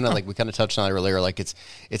touched on it earlier. Like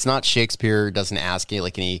it's not Shakespeare. It doesn't ask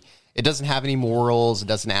any it doesn't have any morals. It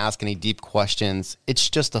doesn't ask any deep questions. It's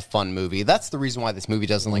just a fun movie. That's the reason why this movie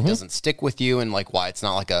doesn't stick with you, and why it's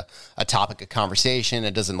not like a topic of conversation.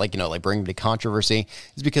 It doesn't bring to controversy.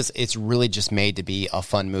 Is because it's really just made to be a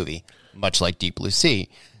fun movie, much like Deep Blue Sea.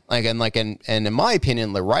 And in my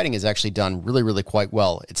opinion, the writing is actually done really, really quite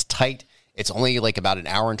well. It's tight. It's only about an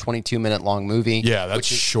hour and 22-minute long movie. Yeah, that's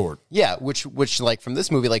short. Yeah, which from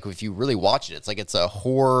this movie, if you really watch it, it's a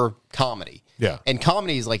horror comedy. Yeah, and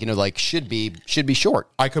comedies should be short.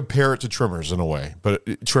 I compare it to Tremors in a way,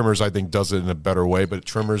 but Tremors I think does it in a better way. But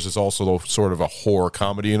Tremors is also sort of a horror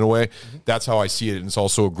comedy in a way. Mm-hmm. That's how I see it. And it's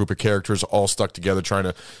also a group of characters all stuck together trying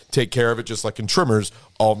to take care of it, just like in Tremors.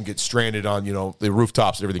 All of them get stranded on the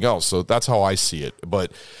rooftops and everything else. So that's how I see it.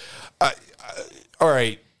 But all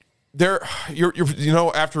right. You're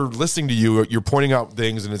after listening to you, you're pointing out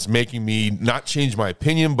things, and it's making me not change my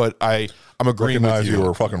opinion, but I'm agreeing with you. You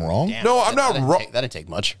were fucking wrong. Damn, no, I'm not wrong. That didn't take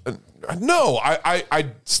much. No, I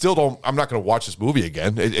still don't. I'm not going to watch this movie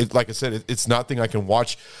again. Like I said, it's not thing I can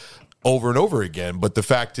watch over and over again. But the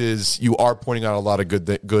fact is, you are pointing out a lot of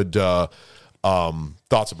good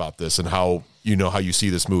thoughts about this and how you see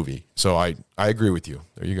this movie. So I agree with you.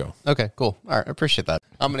 There you go. Okay, cool. All right, I appreciate that.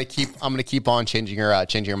 I'm gonna keep on changing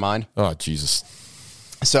your mind. Oh Jesus.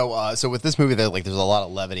 So with this movie, there's a lot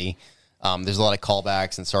of levity. There's a lot of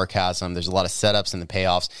callbacks and sarcasm. There's a lot of setups and the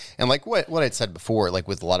payoffs. And what I'd said before,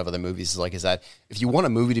 with a lot of other movies, is that if you want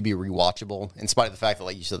a movie to be rewatchable, in spite of the fact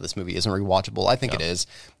that you said this movie isn't rewatchable, I think it is.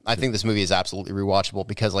 I think this movie is absolutely rewatchable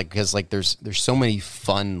because there's so many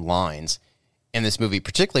fun lines in this movie,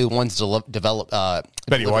 particularly the ones delivered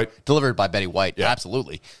by Betty White. Yeah.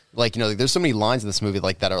 Absolutely. There's so many lines in this movie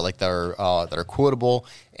that are quotable,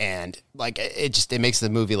 and it makes the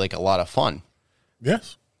movie a lot of fun.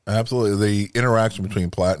 Yes, absolutely. The interaction between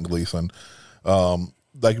Platt and Gleason,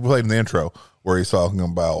 like you played in the intro, where he's talking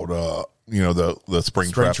about the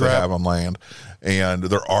spring trap they have on land, and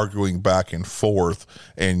they're arguing back and forth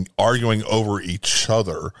and arguing over each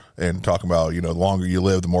other and talking about the longer you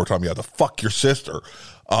live, the more time you have to fuck your sister.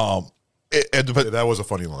 That was a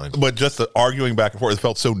funny line, but just the arguing back and forth, it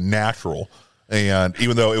felt so natural, and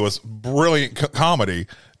even though it was brilliant comedy,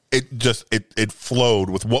 it flowed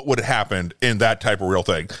with what would have happened in that type of real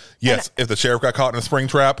thing. Yes, if the sheriff got caught in a spring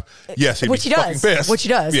trap, yes, he'd be fucking pissed. Which he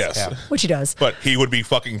does. Yes. Yeah. Which he does. But he would be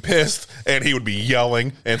fucking pissed, and he would be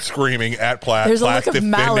yelling and screaming at Platt. There's a look of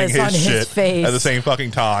malice on his face. At the same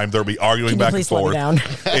fucking time, there'll be arguing back and forth. Down?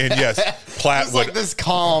 And yes, Platt would... this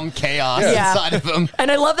calm chaos inside of him.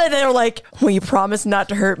 And I love that they're like, will you promise not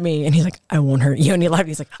to hurt me? And he's like, I won't hurt you. And he lied.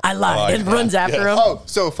 He's like, I lied. And runs after him. Oh,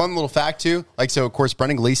 so fun little fact, too. So, of course,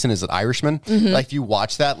 Brendan Gleeson Gleason is an Irishman. Like if you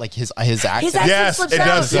watch that, like his accent. Yes, it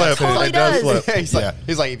does slip. It does slip.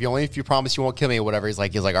 He's like, if you promise you won't kill me or whatever. He's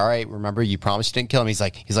like, all right, remember you promised you didn't kill him. He's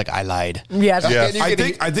like, I lied. Yes.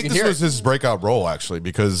 I think this was his breakout role actually,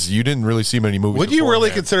 because you didn't really see many movies. Would you really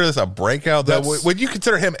consider this a breakout? Would you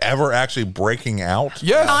consider him ever actually breaking out?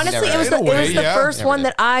 Yes. Honestly, it was the first one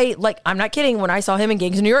that I like. I'm not kidding. When I saw him in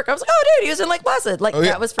Gangs of New York, I was like, oh, dude, he was in Lake Placid. Like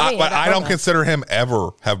that was for me. But I don't consider him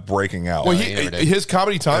ever have breaking out. Well, his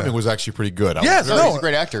comedy timing was actually pretty good. He's a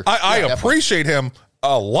great actor. I appreciate him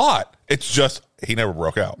a lot. It's just he never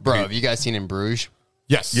broke out. Bro, have you guys seen In Bruges?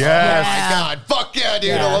 Yes. Yes. Oh my God. Fuck yeah,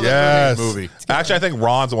 dude. I love that movie. Actually, I think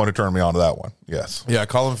Ron's the one who turned me on to that one. Yes. Yeah,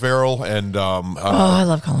 Colin Farrell and I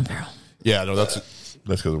love Colin Farrell. Yeah, no, that's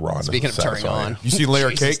because Ron. Speaking of turning on, you see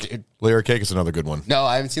Layer Cake? Dude. Layer Cake is another good one. No,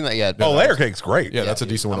 I haven't seen that yet. Layer Cake's great. Yeah, that's a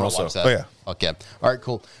decent one also. Oh yeah. Okay. All right.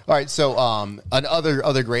 Cool. All right. So,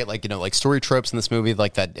 other great like story tropes in this movie,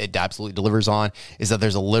 like that it absolutely delivers on, is that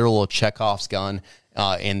there's a literal Chekhov's gun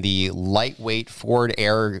in the lightweight forward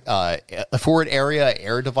area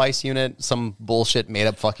air device unit. Some bullshit made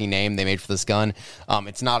up fucking name they made for this gun.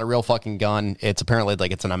 It's not a real fucking gun. It's apparently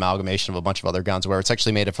like it's an amalgamation of a bunch of other guns, where it's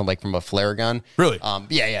actually made from a flare gun. Really?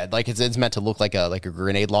 Yeah. Like it's meant to look like a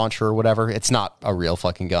grenade launcher or whatever. It's not a real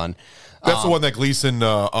fucking gun. That's the one that Gleason,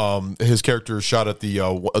 his character shot at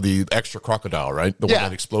the extra crocodile, right? The one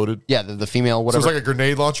that exploded. Yeah, the female whatever. So it's like a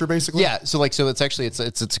grenade launcher, basically. Yeah. So it's actually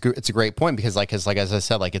it's a great point, because as I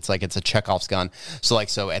said, it's a Chekhov's gun.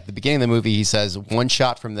 So at the beginning of the movie, he says one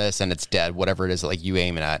shot from this and it's dead, whatever it is that you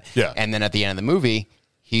aim it at. Yeah. And then at the end of the movie,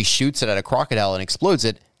 he shoots it at a crocodile and explodes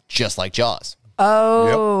it, just like Jaws.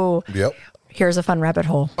 Oh. Yep. Here's a fun rabbit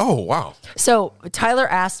hole. Oh, wow. So Tyler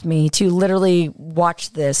asked me to literally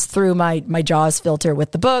watch this through my Jaws filter,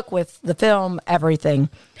 with the book, with the film, everything.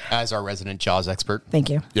 As our resident Jaws expert. Thank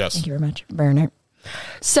you. Yes. Thank you very much, Bernard.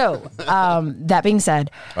 So that being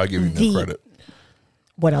said, I'll give you no credit.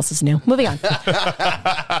 What else is new? Moving on.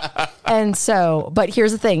 And so, but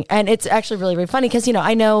here's the thing, and it's actually really, really funny, because,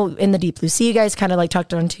 I know in the Deep Blue Sea, you guys kind of like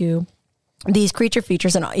talked on to these creature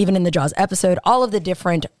features, and even in the Jaws episode, all of the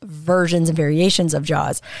different versions and variations of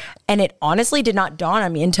Jaws. And it honestly did not dawn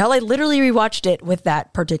on me until I literally rewatched it with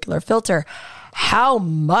that particular filter, how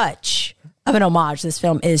much of an homage this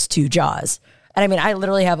film is to Jaws. And I mean, I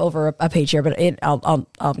literally have over a page here, but I'll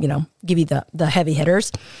give you the heavy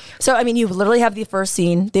hitters. So, I mean, you literally have the first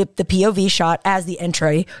scene, the POV shot as the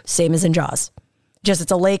entry, same as in Jaws. Just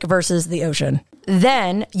it's a lake versus the ocean.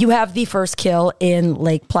 Then you have the first kill in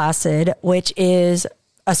Lake Placid, which is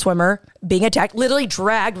a swimmer being attacked, literally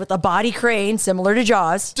dragged with a body crane similar to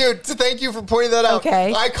Jaws. Dude, thank you for pointing that out.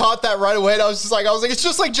 Okay. I caught that right away, and I was like, it's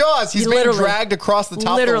just like Jaws. He's being dragged across the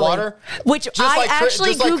top of the water. Which I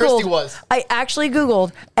actually Googled. I actually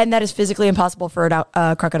Googled, and that is physically impossible for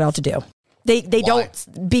a crocodile to do. They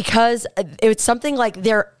don't, because it's something like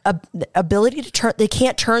their ability to turn, they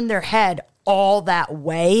can't turn their head all that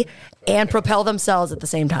way and propel themselves at the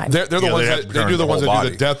same time. They're the ones that do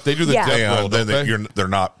the death. They do the death roll. Then they're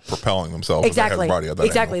not propelling themselves. Exactly.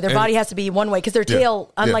 Their body has to be one way, because their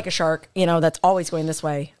tail, unlike a shark, that's always going this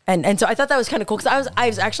way. And so I thought that was kind of cool, because I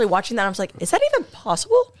was actually watching that and I was like, is that even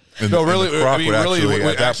possible? No, really,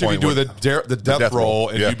 would actually do the death roll,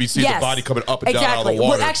 and you'd be seeing the body coming up and down out of the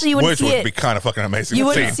water. Well, actually, you wouldn't see it. Which would be kind of fucking amazing. You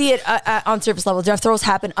wouldn't see it on surface level. Death rolls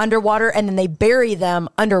happen underwater, and then they bury them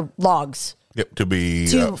under logs. Yep,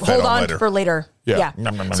 to hold on for later. Yeah.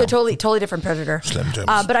 So totally different predator. Slim Jims.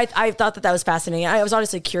 But I thought that was fascinating. I was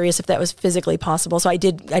honestly curious if that was physically possible. So I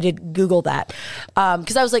did Google that,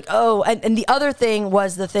 because I was like, oh, and the other thing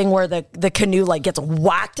was the thing where the canoe like gets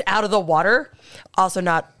whacked out of the water. Also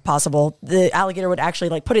not possible. The alligator would actually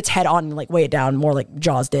like put its head on and like weigh it down, more like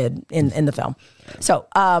Jaws did in the film. So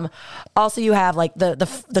also you have like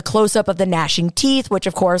the close up of the gnashing teeth, which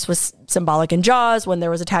of course was symbolic in Jaws when there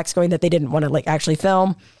was attacks going that they didn't want to like actually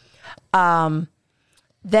film.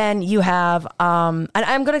 Then you have, and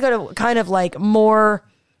I'm going to go to kind of like more,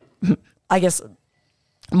 I guess,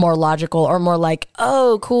 more logical or more like,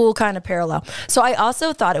 oh, cool kind of parallel. So I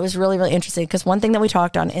also thought it was really, really interesting, because one thing that we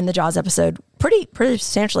talked on in the Jaws episode pretty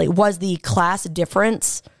substantially was the class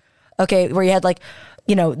difference. Okay, where you had like,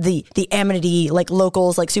 the Amity, like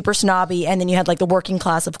locals, like super snobby, and then you had like the working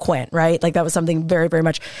class of Quint, right? Like that was something very, very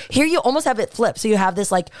much. Here you almost have it flipped. So you have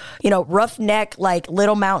this like, roughneck, like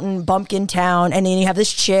little mountain bumpkin town, and then you have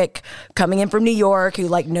this chick coming in from New York who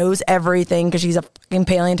like knows everything because she's a fucking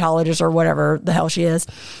paleontologist or whatever the hell she is.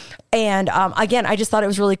 And again, I just thought it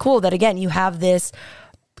was really cool that again you have this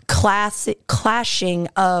clashing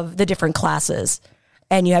of the different classes,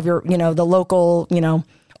 and you have your, the local,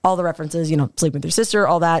 all the references, sleeping with your sister,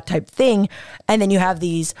 all that type thing. And then you have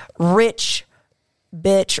these rich,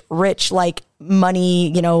 like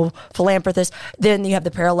money, philanthropists. Then you have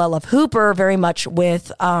the parallel of Hooper very much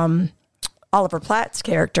with Oliver Platt's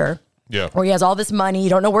character. Yeah. Where he has all this money. You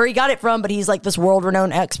don't know where he got it from, but he's like this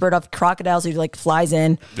world-renowned expert of crocodiles who like flies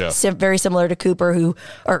in. Yeah. Very similar to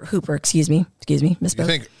Hooper, excuse me, misspoke. You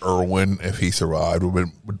think Irwin, if he survived, would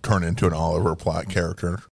turn into an Oliver Platt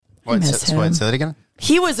character? Say that again?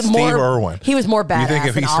 He was Steve more Irwin. He was more badass You think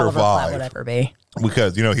if than he Oliver Platt survived, would ever be.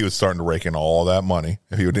 Because, he was starting to rake in all that money.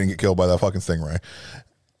 If he didn't get killed by that fucking stingray,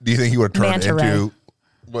 do you think he would have turned into...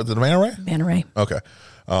 Was it a manta ray? Manta ray. Okay.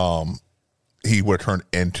 He would have turned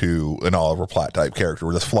into an Oliver Platt type character.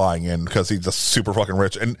 We're just flying in because he's just super fucking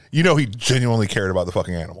rich. And he genuinely cared about the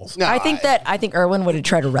fucking animals. No, I think Irwin would have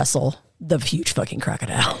tried to wrestle the huge fucking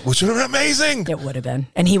crocodile. Which would have been amazing. It would have been.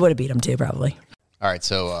 And he would have beat him too, probably. All right,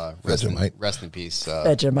 so rest in peace.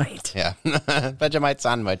 Vegemite. Yeah. Vegemite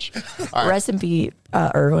sandwich. All right. Rest in peace,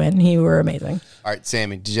 Irwin. He were amazing. All right,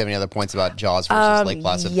 Sammy, did you have any other points about Jaws versus Lake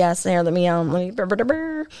Placid? Yes, here, let me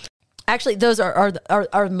actually, those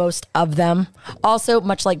are most of them. Also,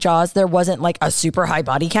 much like Jaws, there wasn't like a super high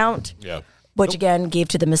body count. Yeah. Which again gave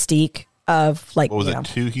to the mystique of like, what was it,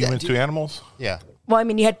 2 humans, 2 animals? Yeah. Well, I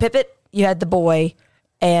mean, you had Pippet, you had the boy,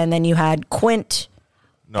 and then you had Quint.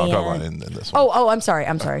 No, I'm talking about in this one. Oh, I'm sorry.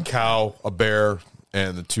 A cow, a bear,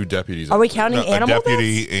 and the 2 deputies. Are we counting animal A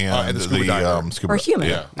deputy deaths? and the scuba diver. scuba Or human?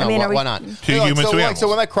 Yeah. I mean, why not? 2 humans, 2 animals. So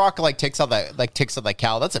when that croc takes out that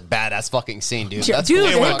cow, that's a badass fucking scene, dude. That's dude,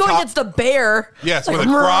 cool. him going against the bear. Yes, like, when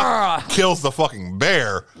the croc kills the fucking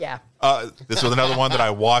bear. Yeah. This was another one that I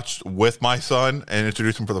watched with my son and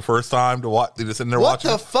introduced him for the first time to watch. They just sitting there watching.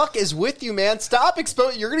 What the fuck is with you, man? Stop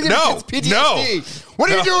exposing. You're gonna get PTSD. No. What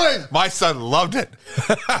are you doing? My son loved it.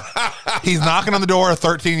 He's knocking on the door at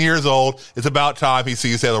 13 years old. It's about time he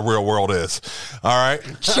sees how the real world is. All right.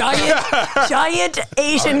 Giant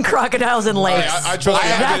Asian crocodiles in lakes.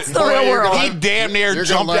 That's the real world. He damn near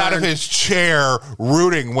jumped out of his chair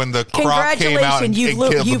rooting when the croc came out and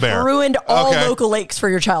killed the bear. You've ruined all local lakes for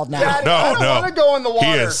your child now. I don't want to go in the water.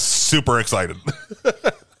 He is super excited.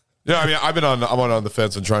 Yeah, I mean, I'm on the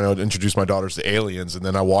fence and trying to introduce my daughters to Aliens, and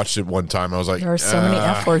then I watched it one time. And I was like, there are so many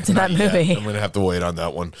F words in that movie. I'm going to have to wait on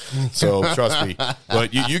that one. So trust me. But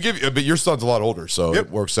but your son's a lot of older, so it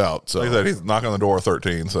works out. So like I said, he's knocking on the door at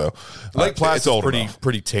 13. So Lake Placid is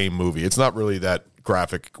pretty tame movie. It's not really that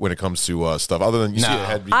graphic when it comes to stuff. Other than you see a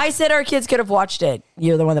head. I said our kids could have watched it.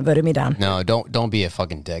 You're the one that voted me down. No, don't be a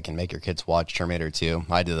fucking dick and make your kids watch Terminator 2.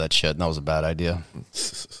 I did that shit, and that was a bad idea.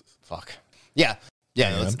 Fuck. Yeah.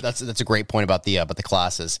 Yeah, that's a great point about the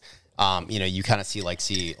classes. You kind of see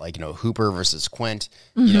Hooper versus Quint.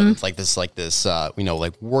 It's like this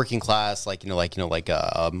working class, what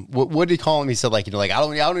did he call him? He said I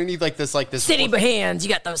don't need this city hands.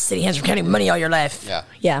 You got those city hands for counting money all your life.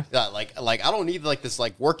 Yeah. I don't need this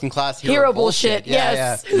working class hero bullshit.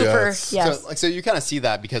 Yes. Yeah. Hooper. Yes. So you kind of see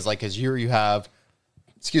that because here you have.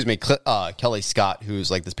 Excuse me, Kelly Scott, who's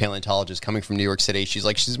like this paleontologist coming from New York City.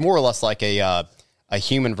 She's more or less like a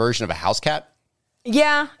human version of a house cat.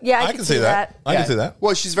 Yeah, I can see that. I can see that.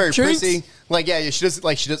 Well, she's very prissy.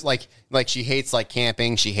 She hates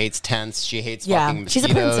camping. She hates tents. She hates fucking mosquitoes. She's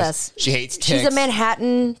a princess. She hates ticks. She's a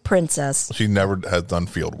Manhattan princess. She never has done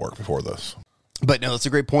field work before this. But no, that's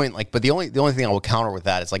a great point. But the only thing I will counter with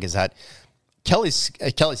that is that Kelly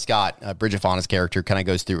Scott, Bridget Fonda's character, kind of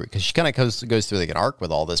goes through it because she kind of goes through an arc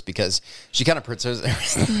with all this because she kind of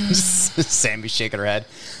Sammy's shaking her head.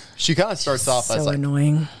 She kind of starts off as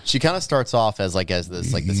annoying. She kind of starts off as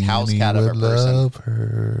this house cat of a person. Love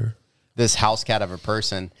her. This house cat of a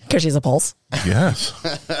person because she's a pulse. Yes,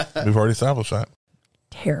 we've already established that.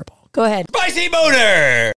 Terrible. Go ahead. Spicy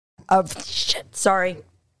boner. Oh shit! Sorry.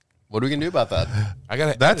 What are we gonna do about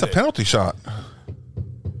that? That's a penalty shot.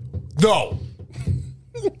 No.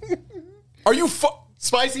 Are you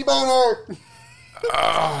spicy boner?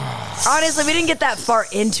 Honestly, we didn't get that far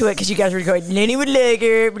into it because you guys were going, Lenny would like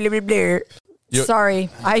her, blah, blah, blah. Sorry.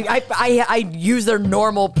 I use their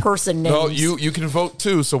normal person names. No, you can vote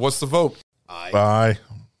too, so what's the vote? Aye.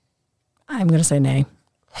 I'm going to say nay.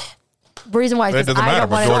 The reason why is it doesn't matter.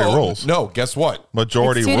 Majority rules. No, guess what?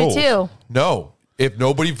 Majority rules. 2-2. No. If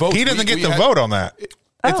nobody votes... He doesn't get to vote on that.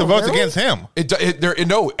 It's the votes against him.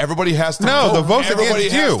 No, everybody has to vote. No, the vote's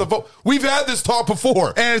against you. We've had this talk before.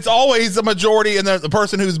 And it's always the majority, and the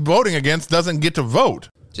person who's voting against doesn't get to vote.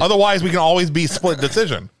 Otherwise, we can always be split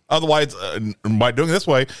decision. Otherwise, by doing it this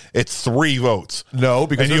way, it's 3 votes. No,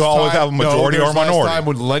 because you always have a majority or a minority. Last time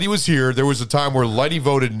when Lenny was here, there was a time where Lenny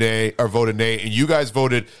voted nay, and you guys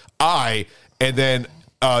voted aye, and then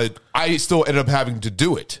I still ended up having to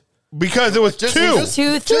do it. Because it was two.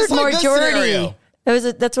 Two-third majority.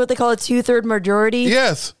 That's what they call a two-third majority.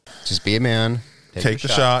 Yes. Just be a man. Take the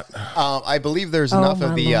shot. I believe there's enough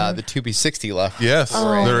of the 2B60 left. Yes,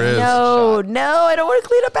 there is. No, I don't want to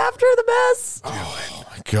clean up after the mess. Oh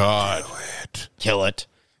my God. Kill it.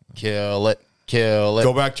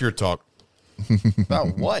 Go back to your talk.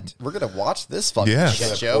 About what? We're gonna watch this fucking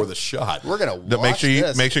shit show. Pour the shot. We're gonna watch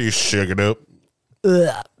Make sure you shake it up.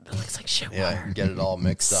 Ugh, it looks like shit water. Yeah, get it all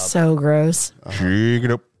mixed up. So gross. Shake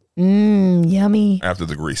it up. Yummy. After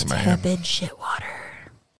the grease, man. Tepid shit water.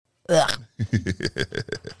 Ugh.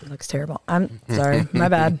 It looks terrible. I'm sorry. My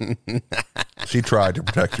bad. She tried to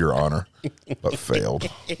protect your honor, but failed.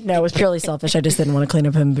 No, it was purely selfish. I just didn't want to clean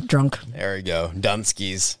up him drunk. There we go.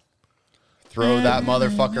 Dunskies. Throw that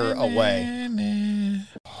motherfucker away.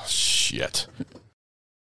 Oh, shit.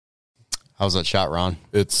 How's that shot, Ron?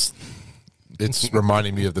 It's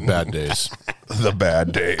reminding me of the bad days. The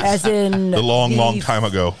bad days. As in the long time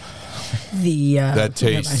ago. That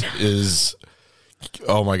taste is...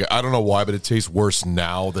 Oh my God. I don't know why, but it tastes worse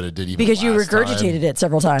now than it did even because you last regurgitated time. it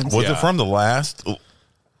several times. Was it from the last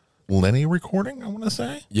Lenny recording, I want to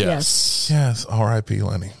say? Yes. Yes. R.I.P.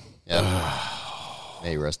 Lenny. Yeah.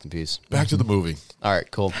 Hey, rest in peace. Back to the movie. All right,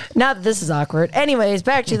 cool. Not that this is awkward. Anyways,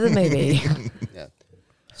 back to the movie. Yeah.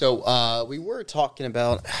 So we were talking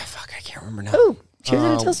about... fuck, I can't remember now. Oh, she was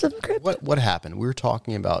going to tell us the crypt. What happened? We were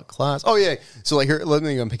talking about class. Oh, yeah. So, like, here, let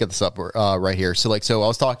me go and pick this up right here. So, like, I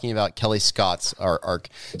was talking about Kelly Scott's arc.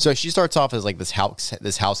 So, she starts off as, like, this house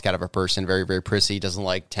cat of a person, very, very prissy, doesn't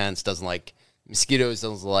like tents, doesn't like mosquitoes,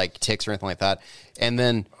 doesn't like ticks or anything like that. And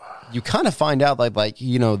then you kind of find out, like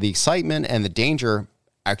the excitement and the danger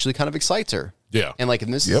actually kind of excites her. Yeah. And, like,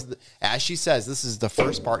 and this is, as she says, this is the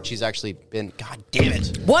first part she's actually been, God damn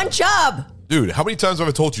it. One job. Dude, how many times have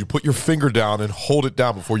I told you put your finger down and hold it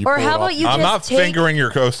down before you Or pull how it about off? you I'm just not fingering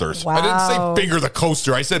your coasters. Wow. I didn't say finger the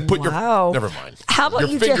coaster. I said put your... Never mind. How about your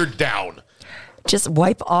you finger just- down. Just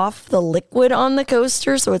wipe off the liquid on the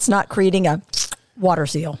coaster so it's not creating a water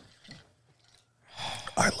seal.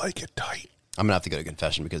 I like it tight. I'm going to have to go to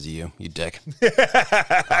confession because of you dick.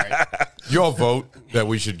 You all vote that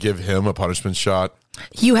we should give him a punishment shot.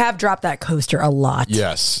 You have dropped that coaster a lot.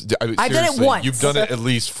 Yes. I've done it seriously, once. You've done it at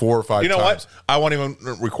least 4 or 5 You know times. what? I won't even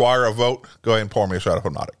require a vote. Go ahead and pour me a shot of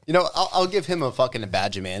hypnotic. You know, I'll give him a fucking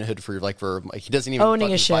badge of manhood for he doesn't even Owning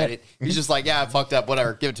fucking his fight shit. it. He's just like, yeah, I fucked up,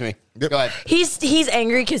 whatever. Give it to me. Yep. Go ahead. He's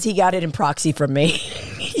angry because he got it in proxy from me.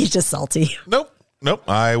 He's just salty. Nope.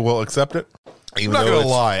 I will accept it. I'm not going to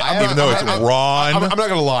lie. Even though it's Ron. I'm not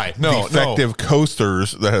going to lie. No, defective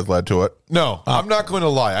coasters that has led to it. No, I'm not going to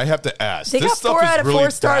lie. I have to ask. They this got stuff 4 is out of really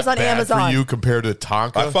 4 stars that on bad Amazon. for you compared to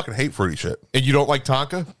Tonka? I fucking hate fruity shit. And you don't like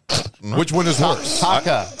Tonka? Which one is worse?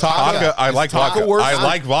 Tonka. I like Tonka vodka. worse? I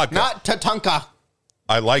like vodka. Not Tatanka.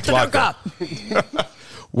 I like vodka.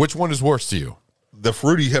 Which one is worse to you? The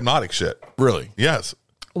fruity hypnotic shit. Really? Yes.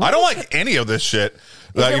 I don't like any of this shit.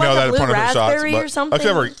 it like a blue punishment raspberry shots, or something?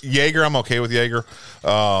 Except for Jaeger, I'm okay with Jaeger.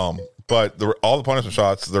 But all the punishment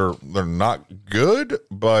shots, they're not good.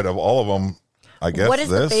 But of all of them, I guess What is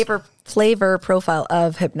the flavor profile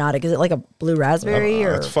of hypnotic? Is it like a blue raspberry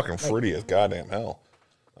or it's fucking fruity as goddamn hell.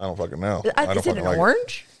 I don't fucking know. Is it fucking an like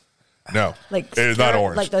orange? It. No, Like it is not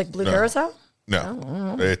orange. Like blue no. carousel?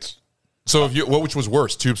 No, it's. So which was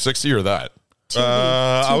worse, Tube 60 or that?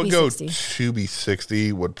 I would go 2B60.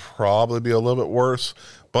 2B60 would probably be a little bit worse,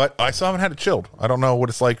 but I still haven't had it chilled. I don't know what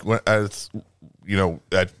it's like when it's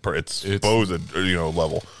at its supposed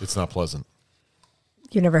level. It's not pleasant.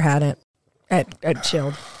 You never had it at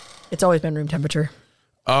chilled. It's always been room temperature.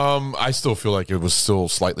 I still feel like it was still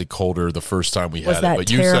slightly colder the first time we Was had that it,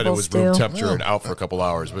 but you said it terrible was room still? temperature and out for a couple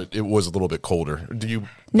hours, but it was a little bit colder. Do you?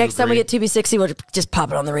 Next time we agree? get 2B60, we'll just pop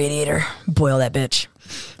it on the radiator, boil that bitch.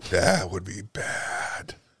 That would be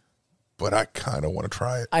bad, but I kind of want to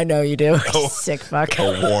try it. I know you do. Sick fuck.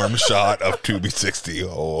 A warm shot of 2B60.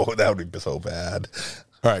 Oh, that would be so bad.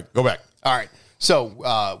 All right, go back. All right. So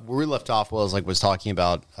where we left off was talking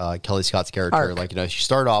about Kelly Scott's character. Arc. Like, she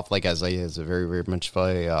started off like as a very, very much of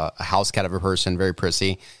a house cat of a person, very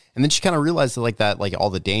prissy. And then she kind of realized that all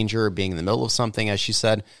the danger, being in the middle of something, as she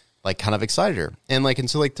said, like kind of excited her. And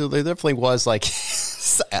so there definitely was like,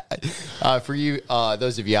 for you,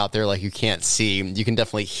 those of you out there, like, you can't see, you can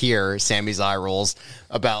definitely hear Sammy's eye rolls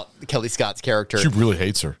about Kelly Scott's character. She really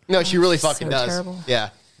hates her. No, she really fucking does. Terrible. Yeah.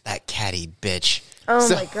 That catty bitch. Oh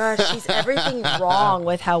my gosh, she's everything wrong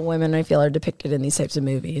with how women, I feel, are depicted in these types of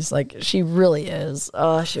movies. Like, she really is.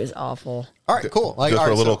 Oh, she was awful. All right, cool. Just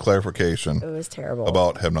for a little clarification. It was terrible.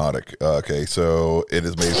 About hypnotic. Okay, so it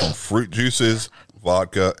is made from fruit juices,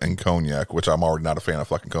 vodka, and cognac, which I'm already not a fan of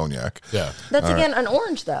fucking cognac. Yeah. That's again an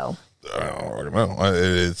orange though. I don't know.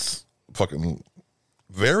 It's fucking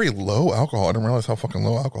very low alcohol. I didn't realize how fucking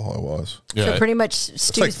low alcohol it was. Yeah. So pretty much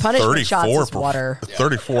Stu's punishment shots is water.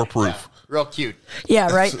 34 proof. Yeah. Real cute.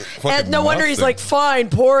 Yeah, right. And no wonder he's like, fine,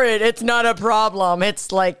 pour it. It's not a problem.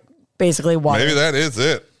 It's like basically water. Maybe that is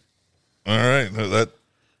it. All right.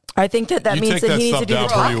 I think that means that he needs to do the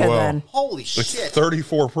vodka then. Holy It's shit.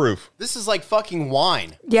 34 proof. This is like fucking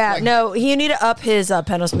wine. Yeah, no, you need to up his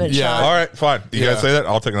punishment shot. All right, fine. You guys say that?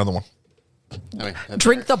 I'll take another one.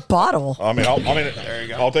 Drink the bottle. There you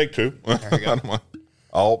go. I'll take two. There you go.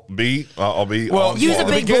 I'll be. Well, use a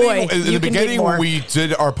big boy. In the beginning, when we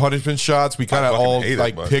did our punishment shots, we kind of all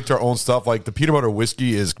picked our own stuff. Like the peanut butter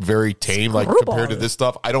whiskey is very tame, like compared to this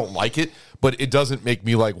stuff. I don't like it, but it doesn't make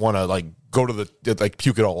me like want to like go to the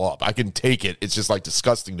puke it all up. I can take it. It's just like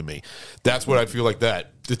disgusting to me. That's what I feel like.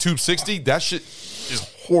 That the Tube 60, that shit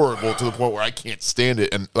is horrible to the point where I can't stand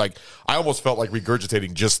it, and like I almost felt like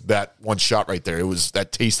regurgitating just that one shot right there. It was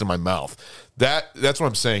that taste in my mouth. That's what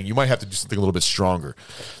I'm saying. You might have to do something a little bit stronger.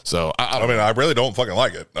 So I mean, I really don't fucking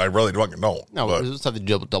like it. I really fucking don't. No, we'll just have to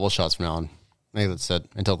do double shots from now on. I think that's it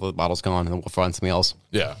until the bottle's gone, and then we'll find something else.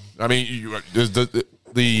 Yeah, I mean,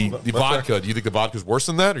 the vodka. Do you think the vodka's worse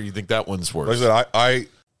than that, or do you think that one's worse? Like I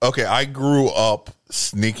said, I grew up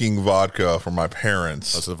sneaking vodka from my parents.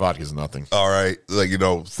 So the vodka's nothing. All right, like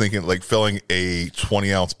thinking like filling a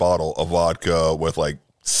 20-ounce bottle of vodka with like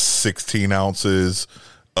 16 ounces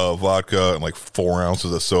of vodka and like 4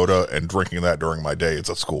 ounces of soda and drinking that during my days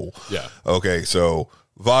at school. Yeah. Okay, so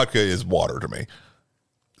vodka is water to me.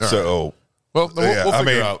 All so. Right. Well,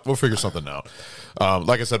 we'll figure something out.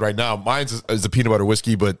 Like I said, right now, mine is the peanut butter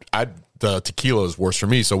whiskey, but the tequila is worse for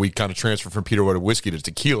me. So we kind of transferred from peanut butter whiskey to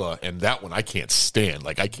tequila, and that one I can't stand.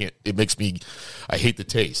 Like I can't. It makes me. I hate the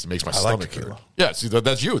taste. It makes my stomach hurt. Yeah, see,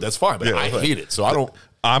 that's you. That's fine, but I hate it. So I don't.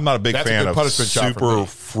 I'm not a big fan of super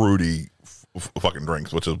fruity fucking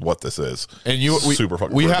drinks, which is what this is. And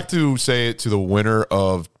we have to say it to the winner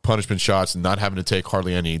of punishment shots and not having to take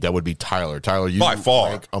hardly any. That would be Tyler. Tyler, you by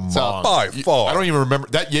far, by far. I don't even remember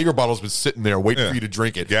that Jaeger bottle's been sitting there waiting for you to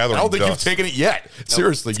drink it. I don't think you've taken it yet. Nope.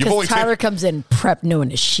 Seriously, you've only Tyler comes in prep knowing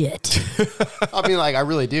his shit. I mean, like I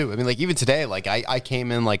really do. I mean, like even today, like I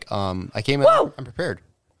came in like I'm prepared.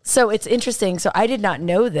 So it's interesting. So I did not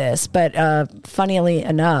know this, but funnily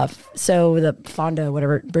enough, so the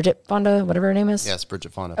Bridget Fonda, whatever her name is. Yes,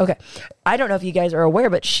 Bridget Fonda. Okay. I don't know if you guys are aware,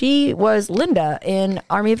 but she was Linda in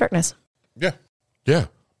Army of Darkness. Yeah. Yeah.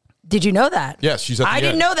 Did you know that? Yes, she's at the end.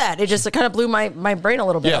 Didn't know that. It just kind of blew my brain a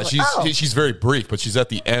little bit. Yeah, she's very brief, but she's at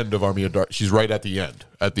the end of Army of Darkness. She's right at the end.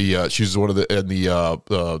 She's one of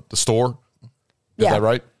the store. Is that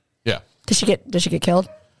right? Yeah. Does she get killed?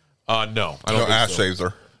 No, I don't think Ash so. saves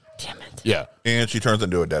her. Damn it. Yeah. And she turns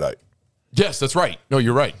into a deadite. Yes, that's right. No,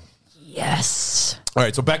 you're right. Yes. All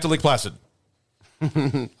right, so back to Lake Placid.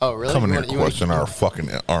 Oh, really? Coming here to question our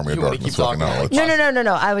fucking Army of Darkness fucking knowledge.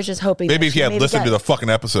 No. I was just hoping. Maybe if you had listened to the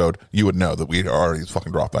fucking episode, you would know that we already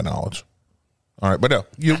fucking dropped that knowledge. All right, but no,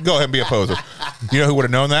 you go ahead and be a poser. You know who would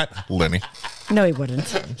have known that? Lenny. No, he wouldn't.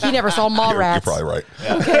 He never saw Mallrats. You're probably right.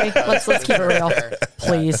 Okay, let's keep it real,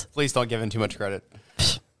 please. Please don't give him too much credit.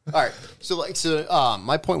 All right, so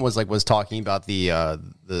my point was talking about the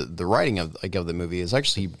writing of the movie is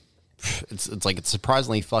actually it's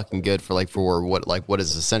surprisingly fucking good for what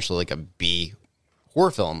is essentially like a B horror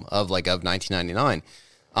film of 1999.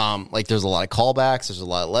 Like there's a lot of callbacks, there's a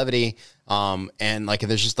lot of levity, and like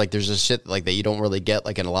there's just shit like that you don't really get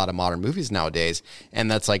like in a lot of modern movies nowadays. And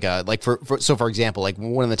that's for example, like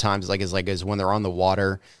one of the times is when they're on the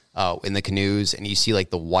water in the canoes and you see like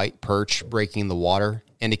the white perch breaking the water,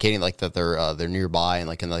 indicating like that they're nearby and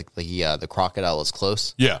the crocodile is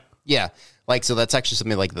close. Yeah. Like so that's actually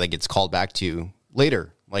something like that gets called back to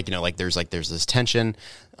later. Like there's this tension.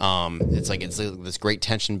 It's this great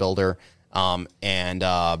tension builder.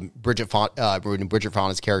 And Bridget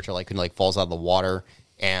Fonda's character falls out of the water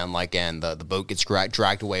and the boat gets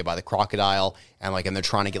dragged away by the crocodile and they're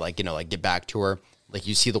trying to get back to her. Like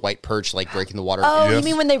you see the white perch breaking the water. Oh, you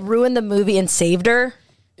mean when they ruined the movie and saved her?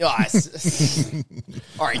 Yes.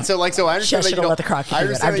 All right, so I understand that you don't let the crocodile. I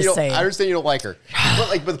understand you don't like her,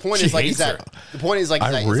 but the point is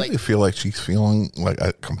I really feel like she's feeling like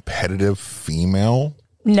a competitive female.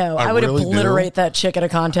 No, I would really obliterate that chick at a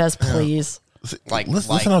contest, please. Yeah.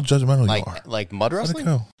 Listen how judgmental you are. Like mud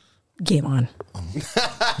wrestling? Game on. All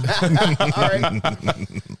right.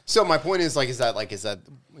 So my point is is that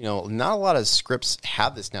not a lot of scripts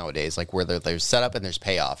have this nowadays, where there's setup and there's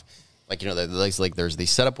payoff. Like, you know, like there's the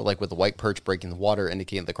setup with the white perch breaking the water,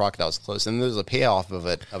 indicating the crocodile's close, and there's a payoff of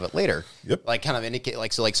it later. Yep. Like, kind of indicate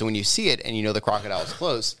so when you see it and you know the crocodile is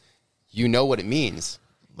close, you know what it means.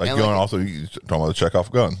 Like, and going also, you talking about the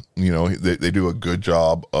Chekhov gun. You know, they do a good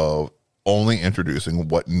job of only introducing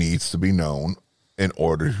what needs to be known in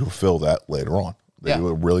order to fulfill that later on. They do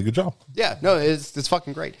a really good job. Yeah, no, it's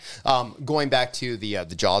fucking great. Going back to the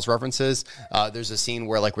Jaws references, there's a scene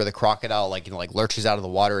where the crocodile lurches out of the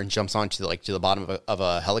water and jumps onto to the bottom of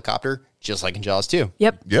a helicopter, just like in Jaws 2.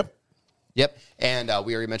 Yep. And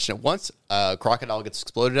we already mentioned it once. Crocodile gets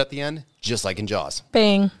exploded at the end, just like in Jaws.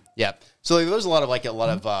 Bang. Yep. So there's a lot of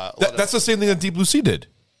That's the same thing that Deep Blue Sea did.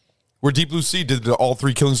 Where Deep Blue Sea did all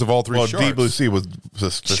three killings of all three sharks. Deep Blue Sea was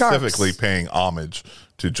specifically paying homage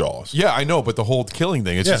to Jaws. Yeah, I know, but the whole killing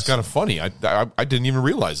thing, it's just kind of funny. I didn't even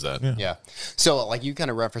realize that. Yeah. So, you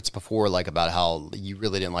kind of referenced before, about how you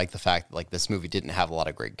really didn't like the fact that, this movie didn't have a lot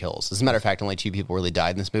of great kills. As a matter of fact, only 2 people really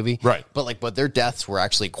died in this movie. Right. But their deaths were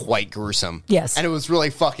actually quite gruesome. Yes. And it was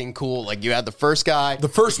really fucking cool. You had the first guy. The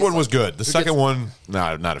first one was good. The second one,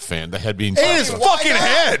 not a fan. The head being... Ate his fucking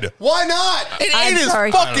head! Why not? It ate his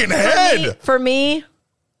fucking head! For me,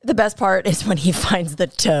 the best part is when he finds the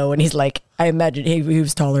toe and he's like, I imagine he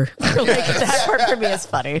was taller. That part for me is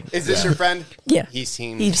funny. Is this your friend? Yeah. He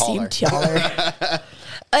seemed taller.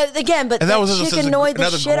 Again, but that chick annoyed the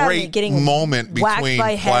shit out of me, getting moment between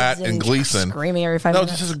Platt and Gleason. Screaming every 5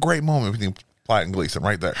 minutes. This is a great moment between Platt and Gleason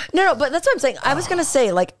right there. No, but that's what I'm saying. I was going to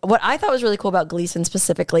say, what I thought was really cool about Gleason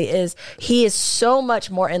specifically is he is so much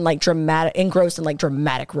more in engrossed in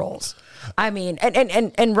dramatic roles. I mean,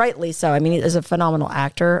 and rightly so. I mean, he is a phenomenal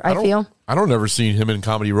actor, I feel. I don't ever seen him in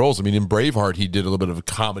comedy roles. I mean, in Braveheart, he did a little bit of a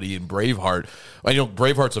comedy in Braveheart. I know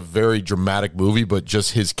Braveheart's a very dramatic movie, but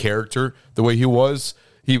just his character, the way he was,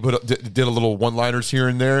 he did a little one-liners here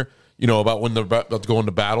and there, about when they're about to go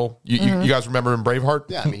into battle. You guys remember in Braveheart?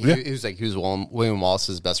 Yeah, I mean, he was William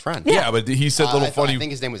Wallace's best friend. Yeah, but he said funny... I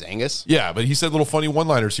think his name was Angus. Yeah, but he said little funny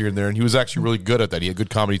one-liners here and there, and he was actually really good at that. He had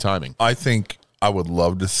good comedy timing. I think I would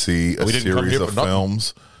love to see a series of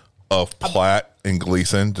films of Platt and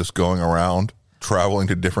Gleason just going around, traveling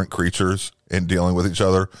to different creatures and dealing with each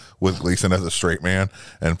other, with Gleason as a straight man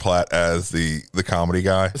and Platt as the comedy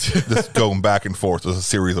guy, just going back and forth as a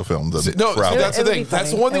series of films. That's the thing.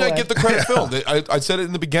 That's the one thing I give the credit film. I said it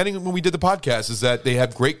in the beginning when we did the podcast, is that they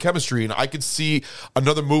have great chemistry, and I could see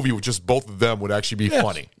another movie with just both of them would actually be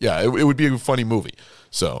funny. Yeah, it would be a funny movie.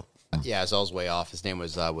 So yeah, so I was way off. His name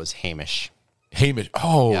was Hamish. Hamish.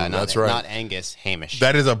 Oh, yeah, that's right. Not Angus, Hamish.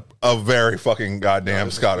 That is a very fucking goddamn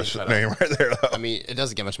Scottish name right there, though. I mean, it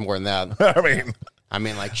doesn't get much more than that. I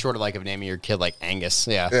mean, short of of naming your kid Angus.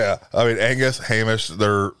 Yeah. Yeah. I mean, Angus, Hamish,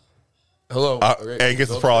 they're... Hello. Angus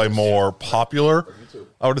is probably more popular,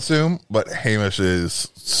 I would assume, but Hamish is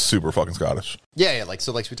super fucking Scottish. Yeah.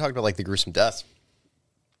 So we talked about the gruesome deaths.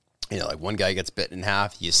 One guy gets bitten in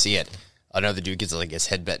half, you see it. Another dude gets his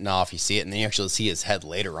head bitten off. You see it, and then you actually see his head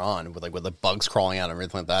later on with the bugs crawling out and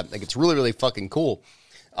everything like that. It's really, really fucking cool.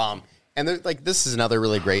 And this is another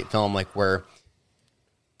really great film where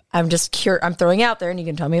I'm just I'm throwing out there, and you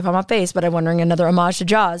can tell me if I'm off base, but I'm wondering another homage to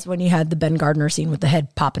Jaws when you had the Ben Gardner scene with the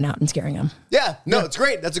head popping out and scaring him. Yeah, no, it's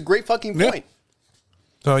great. That's a great fucking point.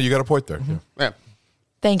 No, you got a point there. Mm-hmm. Yeah.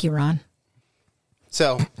 Thank you, Ron.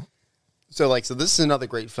 So this is another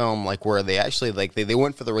great film, where they actually they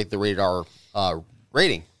went for the rated R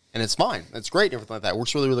rating, and it's fine, it's great, everything like that, it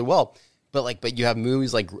works really, really well. But you have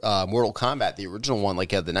movies like Mortal Kombat, the original one, the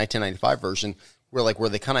 1995 version, where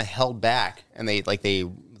they kind of held back, and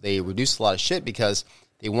they reduced a lot of shit because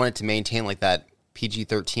they wanted to maintain that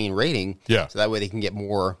PG-13 rating. Yeah. So that way they can get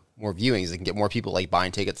more viewings, they can get more people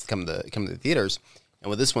buying tickets to come to the theaters. And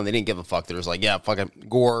with this one, they didn't give a fuck. They was yeah, fucking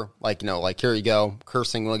gore, here you go,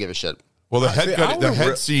 cursing, we don't give a shit. Well, the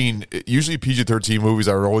head scene, usually PG-13 movies,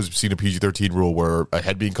 I've always seen a PG-13 rule where a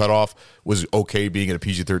head being cut off was okay being in a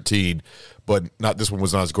PG-13, but this one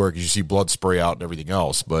was not as gory because you see blood spray out and everything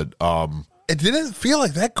else. But it didn't feel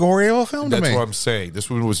like that gory of a film to me. That's what I'm saying. This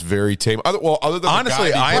one was very tame. Other than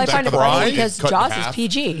honestly, I find it funny because Jaws is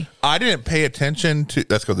PG. I didn't pay attention to.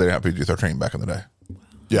 That's because they didn't have PG-13 back in the day.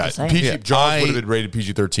 Yeah, Jaws would have been rated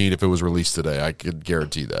PG-13 if it was released today. I could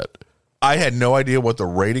guarantee that. I had no idea what the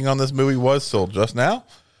rating on this movie was till just now.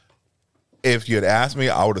 If you had asked me,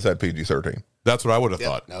 I would have said PG-13. That's what I would have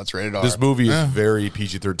thought. No, it's rated R. This movie is very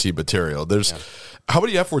PG-13 material. There's how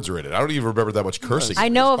many F words are in it? I don't even remember that much cursing. I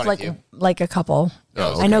know of a couple.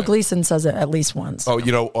 Oh, okay. I know Gleason says it at least once.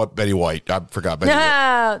 Oh, Betty White. I forgot Betty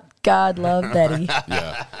White. God love Betty.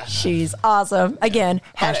 Yeah. She's awesome. Again,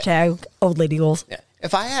 hashtag old lady goals. Yeah.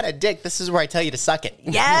 If I had a dick, this is where I tell you to suck it.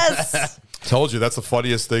 Yes. Told you, that's the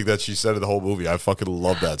funniest thing that she said in the whole movie. I fucking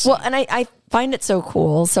love that scene. Well, and I find it so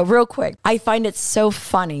cool. So real quick, I find it so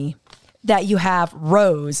funny that you have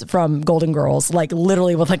Rose from Golden Girls, like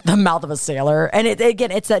literally with like the mouth of a sailor. And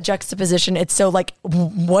it's that juxtaposition. It's so like,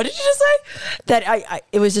 what did you just say? That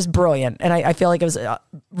it was just brilliant. And I feel like it was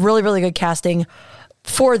really, really good casting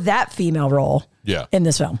for that female role. Yeah. In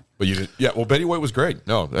this film. But you did, yeah. Well, Betty White was great.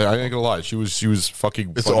 No, I ain't gonna lie. She was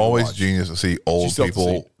fucking. It's always genius to see old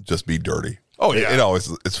people just be dirty. Oh yeah,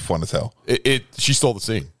 it's fun as hell. She stole the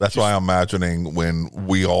scene. That's why I'm imagining when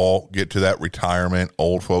we all get to that retirement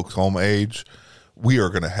old folks home age, we are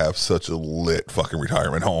gonna have such a lit fucking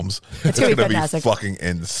retirement homes. It's gonna be fantastic. Fucking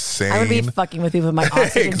insane. I'm gonna be fucking with people with my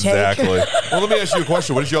oxygen exactly. Well, let me ask you a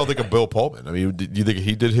question. What did y'all think of Bill Pullman? I mean, do you think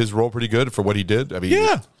he did his role pretty good for what he did? I mean,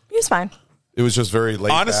 yeah, he was fine. It was just very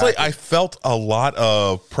late. Honestly, I felt a lot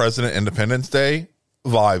of President Independence Day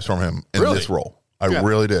vibes from him in this role. I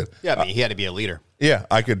really did. Yeah, I mean, he had to be a leader. Yeah,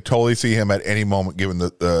 I could totally see him at any moment giving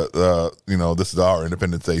the this is our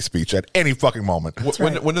Independence Day speech at any fucking moment.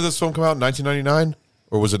 When did this film come out? 1999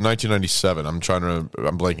 or was it 1997? I'm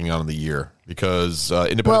blanking on the year because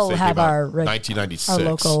Independence Day came out 1996. Our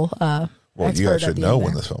local well, you guys should know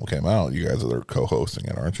when this film came out. You guys are co-hosting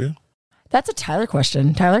it, aren't you? That's a Tyler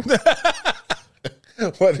question, Tyler.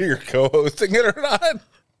 Whether you're co-hosting it or not.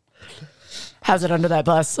 How's it under that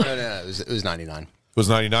bus? No, it was 99. It was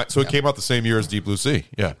 99. So it came out the same year as Deep Blue Sea.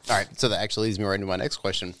 Yeah. All right. So that actually leads me right into my next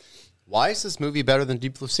question. Why is this movie better than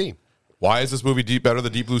Deep Blue Sea? Why is this movie better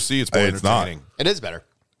than Deep Blue Sea? It's more entertaining. Not. It is better.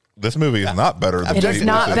 This movie is not better than Deep Blue Sea. It is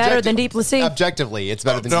not better than Deep Blue Sea. Objectively, it's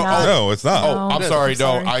better than Deep Blue Sea. No, it's not. Oh, I'm sorry.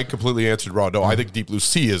 No, I completely answered wrong. No, I think Deep Blue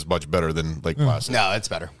Sea is much better than Lake Placid. No, it's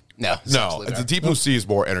better. No, the Deep Blue Sea is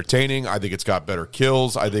more entertaining. I think it's got better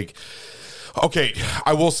kills. I think. Okay,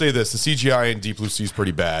 I will say this: the CGI in Deep Blue Sea is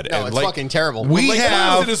pretty bad. No, it's fucking terrible. Lake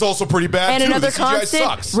Placid is also pretty bad and too. Another the CGI constant,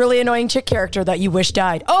 sucks. really annoying chick character that you wish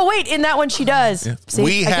died. Oh wait, in that one she does. Yeah. See,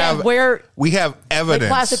 we have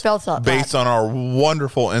evidence based on our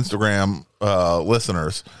wonderful Instagram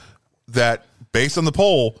listeners that based on the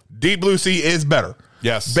poll, Deep Blue Sea is better.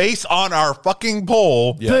 Yes. Based on our fucking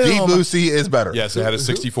poll, Deep Blue Sea is better. Yes, it had a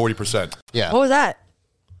 60-40%. Yeah. What was that?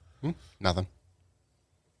 Nothing.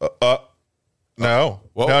 No. No.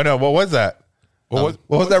 What was that? What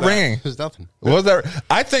was that ringing? It was nothing. What was that?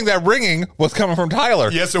 I think that ringing was coming from Tyler.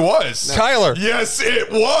 Yes, it was. Tyler. Yes,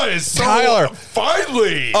 it was. Tyler. So,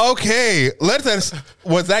 finally. Okay.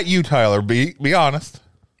 Was that you, Tyler? Be honest.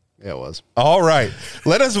 Yeah, it was. All right.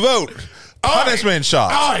 Let us vote. Punishment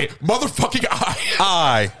shots. Motherfucking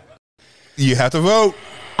I. You have to vote.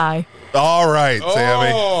 I. All right,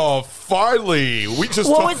 Sammy. Oh, finally. What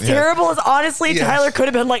was terrible is honestly, Tyler could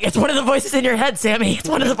have been like, it's one of the voices in your head, Sammy. It's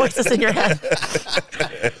one of the voices in your head.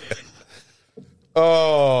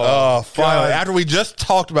 Oh, finally. God. After we just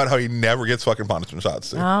talked about how he never gets fucking punishment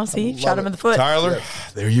shots. Dude. Oh, see? Shot him in the foot. Tyler,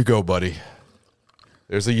 there you go, buddy.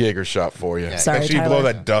 There's a Jaeger shot for you. Yeah, sorry, make sure you blow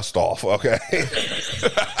that dust off, okay?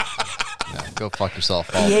 Go fuck yourself.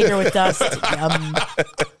 Jaeger with dust. Yum.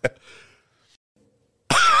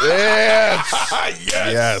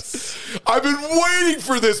 Yes. I've been waiting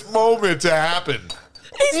for this moment to happen.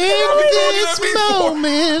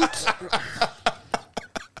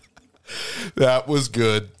 That was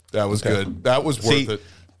good. That was good. That was worth it.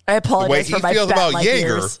 I apologize for my feels about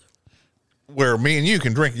Jaeger, ears. Where me and you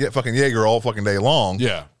can drink fucking Jaeger all fucking day long.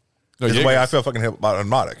 Yeah. Is the way I feel fucking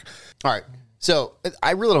hypnotic. All right. So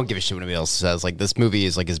I really don't give a shit what anybody else says. Like, this movie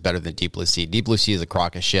is better than Deep Blue Sea. Deep Blue Sea is a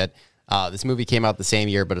crock of shit. This movie came out the same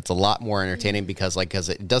year, but it's a lot more entertaining because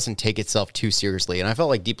it doesn't take itself too seriously. And I felt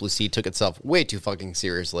like Deep Blue Sea took itself way too fucking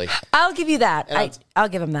seriously. I'll give you that. I'll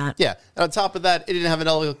give him that. Yeah. And on top of that, it didn't have an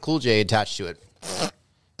LL Cool J attached to it.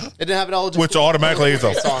 It didn't have an LL Which automatically is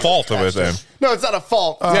a fault of it then. No, it's not a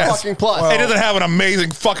fault. It's a fucking plus. It doesn't have an amazing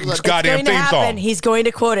fucking goddamn theme song. He's going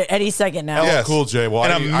to quote it any second now. LL Cool J. Well,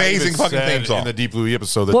 an amazing fucking theme song. In the Deep Blue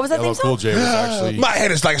episode that what was that LL Cool J was actually... My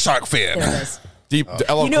head is like a shark fin. There it is.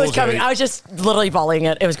 LL you knew it was coming. I was just literally volleying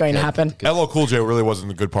it. It was going to happen. LL Cool J really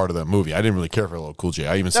wasn't a good part of that movie. I didn't really care for LL Cool J.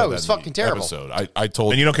 I even said that was fucking terrible. Episode. I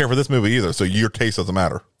told, and you don't care for this movie either, so your taste doesn't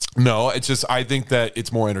matter. No, it's just I think that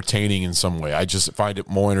it's more entertaining in some way. I just find it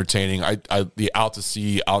more entertaining. The out to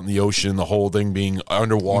sea, out in the ocean, the whole thing being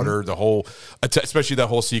underwater, the whole, especially that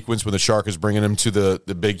whole sequence when the shark is bringing him to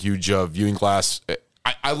the big huge viewing glass.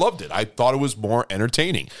 I loved it. I thought it was more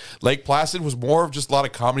entertaining. Lake Placid was more of just a lot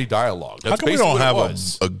of comedy dialogue. That's how come we don't have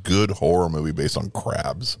a good horror movie based on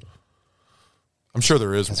crabs? I'm sure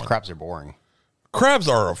there is one. Crabs are boring. Crabs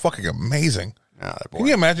are fucking amazing. No, they're boring. Can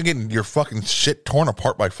you imagine getting your fucking shit torn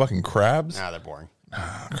apart by fucking crabs? No, they're boring.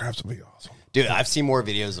 Crabs would be awesome. Dude, I've seen more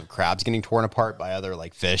videos of crabs getting torn apart by other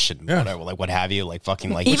like fish and whatever, like what have you, like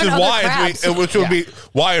fucking like. Even which would be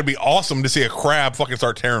why it'd be awesome to see a crab fucking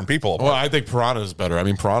start tearing people apart. Well, I think piranha is better. I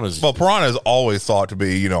mean, piranha's always thought to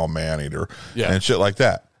be, a man eater and shit like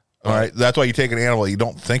that. All right, that's why you take an animal you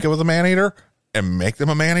don't think of as a man eater and make them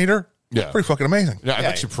a man eater. Yeah, pretty fucking amazing. Yeah,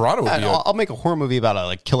 I think piranha would be. I'll make a horror movie about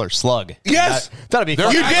a killer slug. Yes, that'd be.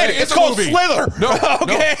 You did. It's called Slither. No,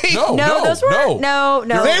 okay. No, those were no.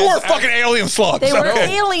 They were fucking alien slugs. They were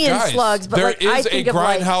alien slugs. But there I is think a of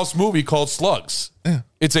grindhouse movie called Slugs. Yeah.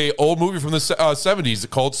 It's a old movie from the 70s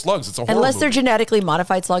called Slugs. It's a horror unless movie. they're genetically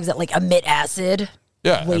modified slugs that like emit acid.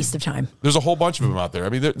 Yeah, waste of time. There's a whole bunch of them out there. I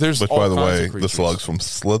mean, there's. Which, all by the kinds way, of the creatures. slugs from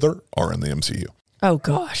Slither are in the MCU. Oh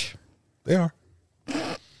gosh, they are.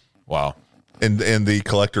 Wow. In the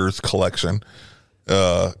collector's collection,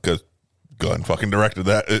 because Gunn fucking directed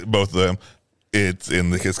that, both of them. It's in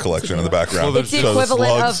his collection in the background. It's the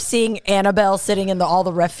equivalent of seeing Annabelle sitting in all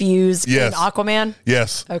the refuse in Aquaman.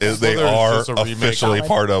 Yes, okay. They are officially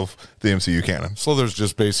part of the MCU canon. Slither's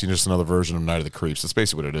just basically just another version of Night of the Creeps. That's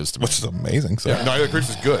basically what it is to me. Which is amazing. So. Yeah, Night of the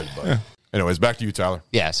Creeps is good. But anyways, back to you, Tyler.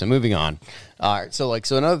 Yeah. So moving on. All right. So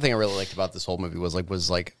another thing I really liked about this whole movie was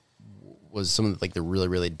some of the really,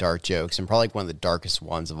 really dark jokes, and probably one of the darkest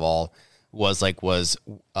ones of all was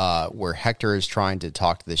where Hector is trying to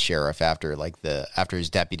talk to the sheriff after his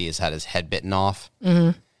deputy has had his head bitten off,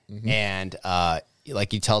 and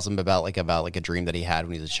he tells him about a dream that he had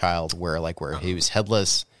when he was a child where he was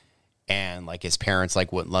headless. And his parents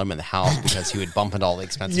wouldn't let him in the house because he would bump into all the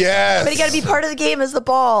expensive. Yes, but he got to be part of the game as the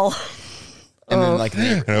ball. And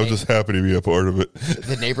then and I was just happy to be a part of it.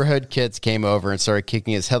 The neighborhood kids came over and started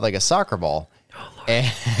kicking his head like a soccer ball, he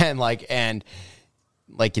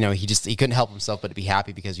couldn't help himself but to be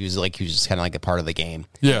happy because he was just kind of like a part of the game.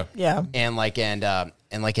 Yeah, yeah,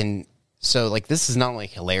 so this is not only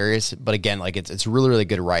hilarious, but again it's really, really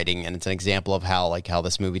good writing, and it's an example of how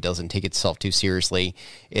this movie doesn't take itself too seriously.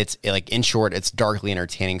 It's in short, it's darkly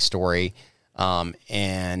entertaining story,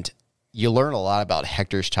 and you learn a lot about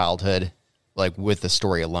Hector's childhood. With the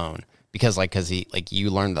story alone, because you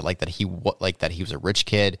learn that he was a rich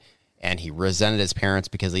kid and he resented his parents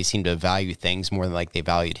because they seemed to value things more than they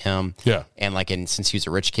valued him. Yeah. And since he was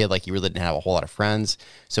a rich kid, he really didn't have a whole lot of friends.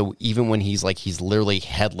 So even when he's literally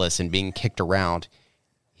headless and being kicked around,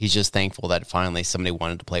 he's just thankful that finally somebody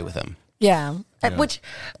wanted to play with him. Yeah.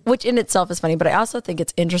 Which in itself is funny, but I also think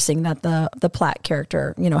it's interesting that the Platt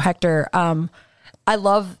character, Hector, I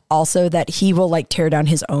love also that he will tear down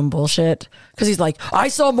his own bullshit because he's like, I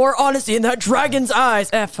saw more honesty in that dragon's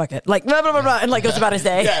eyes. Fuck it, blah blah blah blah, and goes about his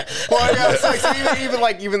day. Yeah,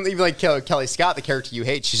 well, even Kelly Scott, the character you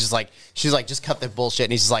hate, she's just cut the bullshit,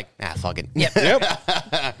 and he's just like, fuck it.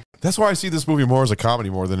 Yep. That's why I see this movie more as a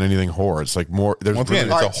comedy more than anything horror. It's more. There's it's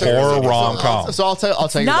a horror rom-com. So I'll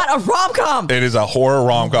tell you. Not a rom-com. It is a horror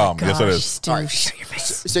rom-com. Oh yes, it is. All right. Shut your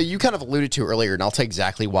face. So you kind of alluded to earlier, and I'll tell you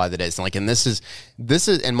exactly why that is. And this is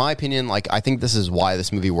in my opinion, I think this is why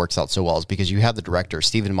this movie works out so well, is because you have the director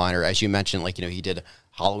Stephen Miner, as you mentioned, he did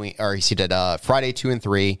Halloween, or he did Friday 2 and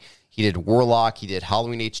 3. He did Warlock. He did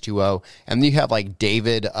Halloween H2O, and then you have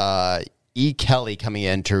David E. Kelly coming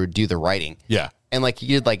in to do the writing. Yeah. And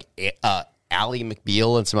he did Ally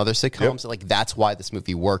McBeal and some other sitcoms. Yep. That's why this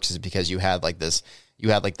movie works, is because you had this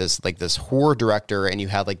horror director, and you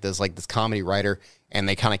had this comedy writer, and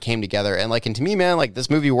they kind of came together. And and to me, man, this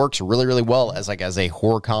movie works really, really well as a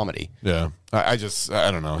horror comedy. Yeah. I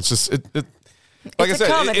don't know. It's just like I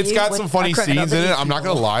said, it's got some funny scenes in it. I'm not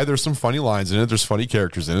gonna lie. There's some funny lines in it. There's funny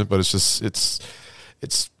characters in it, but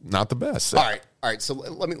it's not the best. All right. So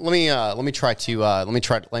let me try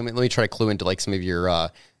to clue into some of your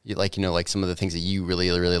some of the things that you really,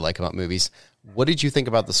 really like about movies. What did you think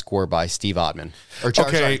about the score by Steve Ottman? Or John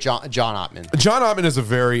Ottman? John Ottman is a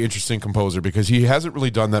very interesting composer because he hasn't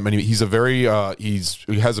really done that many. He's a very he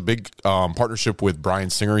has a big partnership with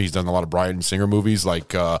Bryan Singer. He's done a lot of Bryan Singer movies like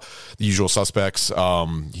The Usual Suspects.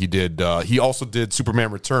 He also did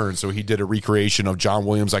Superman Returns, so he did a recreation of John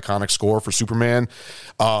Williams' iconic score for Superman.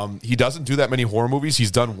 He doesn't do that many horror movies.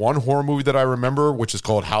 He's done one horror movie that I remember, which is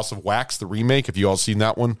called House of Wax, the remake. Have you all seen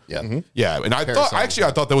that one? Yeah. Mm-hmm. Yeah, and I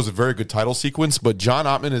thought that was a very good title sequence. But John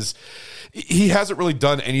Ottman he hasn't really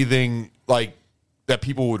done anything that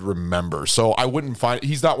people would remember. So I wouldn't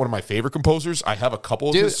he's not one of my favorite composers. I have a couple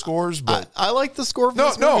of his scores, but I like the score for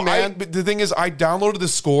this movie, man. But the thing is, I downloaded the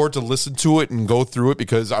score to listen to it and go through it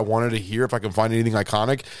because I wanted to hear if I can find anything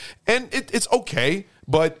iconic. And it's okay,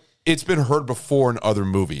 but it's been heard before in other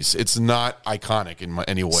movies. It's not iconic in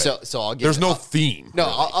any way. So I'll give there's no theme. No,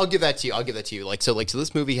 really. I'll give that to you. I'll give that to you. So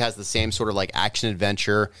this movie has the same sort of like action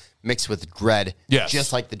adventure mixed with dread,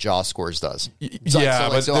 just like the Jaws scores does.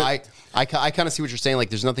 I kind of see what you're saying. Like,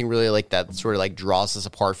 there's nothing really like that sort of like draws us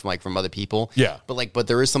apart from other people. Yeah, but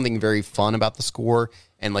there is something very fun about the score,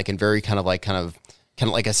 and like, and very kind of like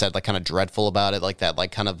like I said, like kind of dreadful about it, like that,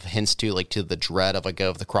 like kind of hints to the dread of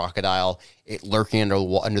of the crocodile, it lurking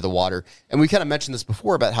under the water. And we kind of mentioned this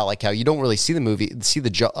before about how you don't really see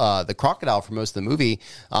the crocodile for most of the movie,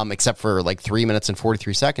 except for like 3 minutes and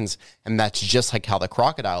 43 seconds, and that's just like how the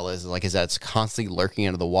crocodile is that it's constantly lurking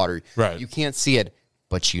under the water. Right, you can't see it,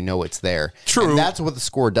 but you know it's there. True. And that's what the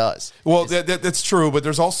score does. Well, that's true, but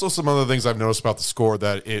there's also some other things I've noticed about the score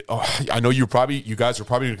that I know you guys are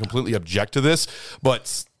probably going to completely object to this,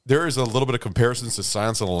 but there is a little bit of comparisons to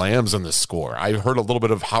Silence of the Lambs in this score. I heard a little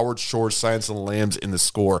bit of Howard Shore's Silence of the Lambs in the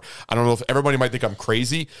score. I don't know if everybody might think I'm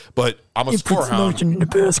crazy, but I'm a score hound. Lotion in the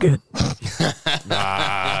basket.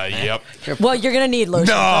 Yep. Well, you're going to need lotion.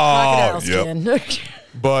 Crocodile skin.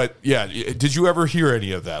 But yeah, did you ever hear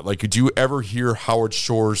any of that? Like, did you ever hear Howard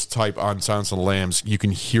Shore's type on Silence of the Lambs? You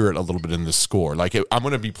can hear it a little bit in the score. Like, I'm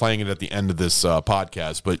going to be playing it at the end of this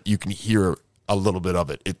podcast, but you can hear a little bit of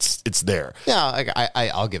it. It's there. Yeah,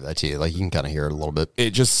 I'll give that to you. Like, you can kind of hear it a little bit. It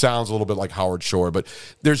just sounds a little bit like Howard Shore, but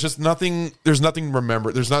there's just nothing. There's nothing to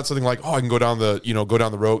remember. There's not something like, I can go down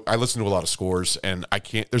the road. I listen to a lot of scores, and I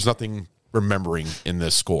can't. There's nothing remembering in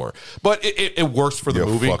this score, but it works for the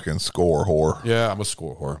movie. Fucking score whore. Yeah, I'm a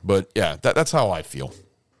score whore, but yeah, that's how I feel.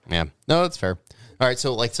 Yeah, no, that's fair. All right,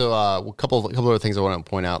 so a couple of other things I want to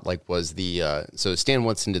point out, was the so Stan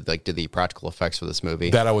Winston did the practical effects for this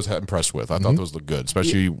movie. That I was impressed with. I thought those looked good,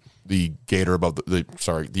 especially the gator above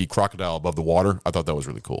the crocodile above the water. I thought that was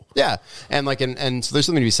really cool. Yeah, and and so there's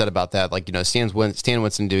something to be said about that. Stan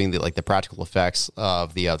Winston doing the practical effects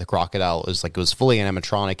of the crocodile it was fully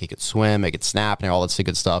animatronic. It could swim, it could snap, and all that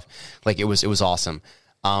good stuff. It was awesome.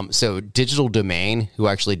 So Digital Domain, who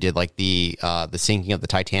actually did the sinking of the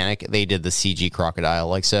Titanic, they did the CG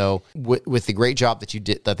crocodile. So with the great job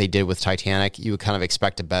that they did with Titanic, you would kind of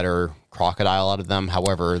expect a better crocodile out of them.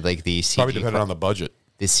 However, the CG probably depended on the budget.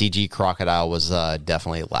 The CG crocodile was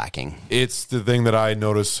definitely lacking. It's the thing that I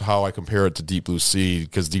notice how I compare it to Deep Blue Sea,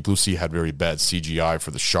 because Deep Blue Sea had very bad CGI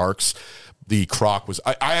for the sharks. The croc was.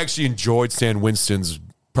 I actually enjoyed Stan Winston's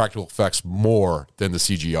practical effects more than the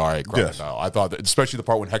CGI crocodile. Yes. I thought that, especially the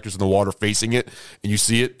part when Hector's in the water facing it and you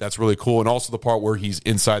see it, that's really cool. And also the part where he's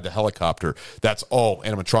inside the helicopter, that's all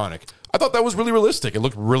animatronic. I thought that was really realistic. It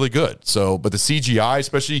looked really good. So, but the CGI,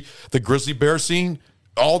 especially the grizzly bear scene,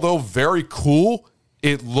 although very cool,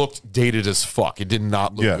 it looked dated as fuck. It did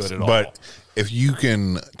not look good at all. But if you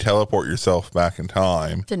can teleport yourself back in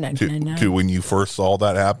time to when you first saw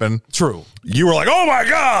that happen, true, you were like, "Oh my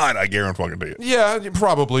god!" I guarantee it. Yeah,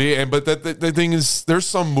 probably. But the thing is, there's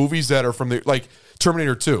some movies that are from the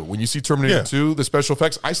Terminator 2. When you see Terminator 2, the special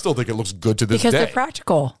effects, I still think it looks good to this day because they're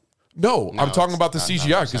practical. No, I'm talking about the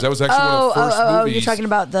CGI because that was actually one of the first movies. Oh, you're talking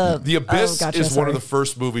about The Abyss is one of the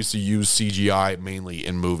first movies to use CGI mainly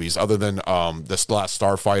in movies, other than the Last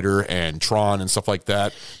Starfighter and Tron and stuff like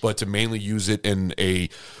that, but to mainly use it in a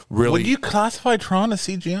really... Would you classify Tron as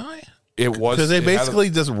CGI? It was... Because they basically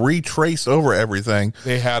just retraced over everything.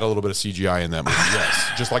 They had a little bit of CGI in that movie,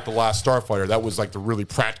 yes. Just like The Last Starfighter, that was the really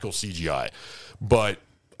practical CGI. But...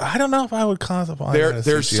 I don't know if I would classify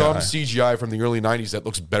there's some CGI from the early 90s that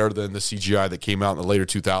looks better than the CGI that came out in the later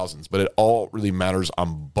 2000s, but it all really matters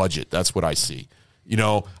on budget. That's what I see.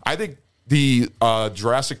 I think the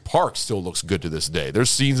Jurassic Park still looks good to this day. There's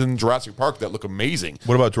scenes in Jurassic Park that look amazing.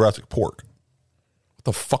 What about Jurassic Pork? What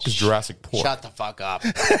the fuck is Jurassic Pork? Shut the fuck up.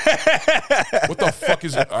 What the fuck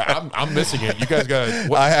is... I'm missing it. You guys got...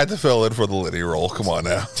 I had to fill in for the Liddy role. Come on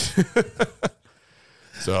now.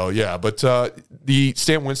 So, yeah, but the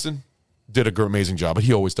Stan Winston did an amazing job, but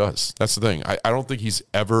he always does. That's the thing. I don't think he's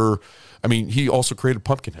ever... I mean, he also created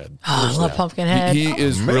Pumpkinhead. Oh, I love Pumpkinhead. He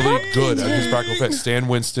is really good at his practical effects. Stan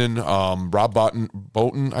Winston, Rob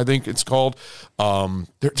Bottin, I think it's called.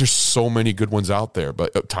 There's so many good ones out there.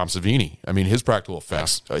 But Tom Savini, I mean, his practical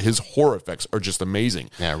effects, his horror effects are just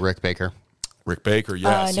amazing. Yeah, Rick Baker.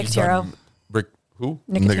 Yes. Nick Tiro. Who?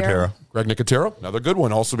 Nicotero. Greg Nicotero, another good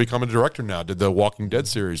one. Also becoming a director now. Did the Walking Dead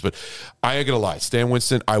series. But I ain't going to lie. Stan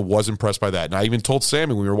Winston, I was impressed by that. And I even told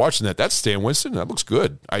Sammy when we were watching that's Stan Winston. That looks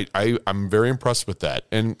good. I'm very impressed with that.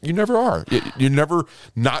 And you never are. You're never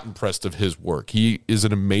not impressed of his work. He is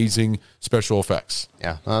an amazing special effects.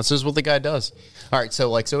 Yeah, this is what the guy does. All right,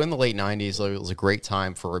 so in the late 90s, it was a great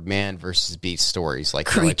time for man versus beast stories.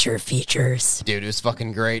 Creature features. Dude, it was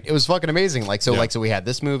fucking great. It was fucking amazing. So we had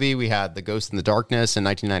this movie. We had The Ghost in the Darkness in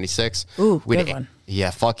 1996. Ooh, good one. Yeah,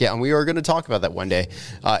 fuck yeah. And we were going to talk about that one day.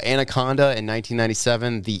 Anaconda in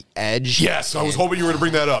 1997. The Edge. Yes, I was hoping you were going to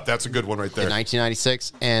bring that up. That's a good one right there. In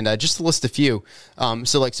 1996. And just to list a few.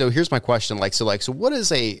 So here's my question. So what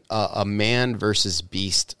is a man versus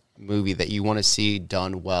beast movie that you want to see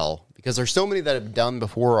done well? Because there's so many that have done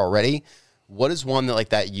before already. What is one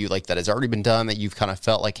that has already been done that you've kind of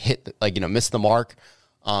felt like missed the mark?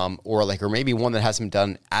 Or maybe one that hasn't been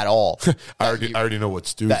done at all. I already know what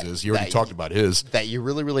Stu's is. You already talked about his. That you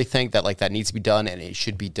really, really think that that needs to be done and it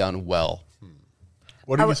should be done well.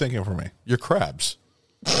 What are you thinking for me? Your crabs.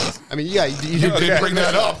 I mean, yeah, you did bring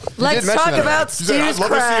that up. Let's talk about Stu's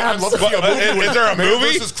crabs. Is there a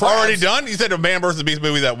movie already done? You said a man versus beast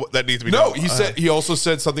movie that needs to be done. No, he also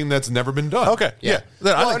said something that's never been done. Okay, yeah.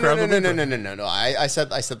 No. I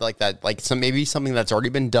said like that, maybe something that's already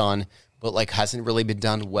been done, but hasn't really been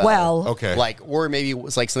done well. Okay. Or maybe it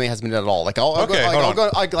was something that hasn't been done at all.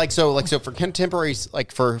 So for contemporary,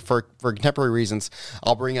 for contemporary reasons,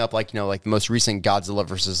 I'll bring up the most recent Godzilla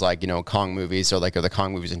versus Kong movies or the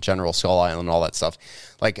Kong movies in general, Skull Island and all that stuff.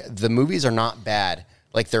 The movies are not bad.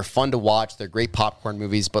 They're fun to watch. They're great popcorn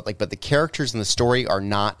movies, but the characters and the story are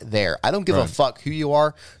not there. I don't give a fuck who you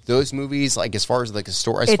are. Those movies, as far as the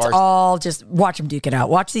story, all just watch them duke it out.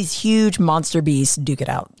 Watch these huge monster beasts duke it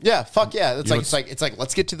out. Yeah, fuck yeah. It's like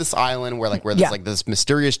let's get to this island where this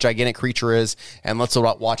mysterious gigantic creature is, and let's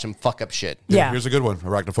watch them fuck up shit. Yeah. Here's a good one: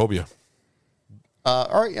 arachnophobia.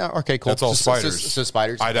 All right, yeah, okay, cool. That's all spiders. So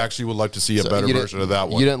spiders. I'd actually would like to see a better version of that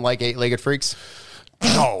one. You didn't like Eight-Legged Freaks?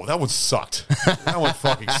 No, that one sucked. That one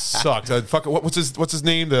fucking sucked. What's his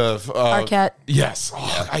name? Arquette. Yes.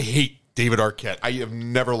 Oh, I hate David Arquette. I have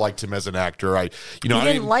never liked him as an actor. I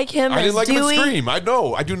didn't like him. I didn't like Dewey? him in Scream. I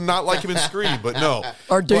know. I do not like him in Scream, but no.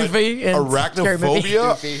 Or Doofy.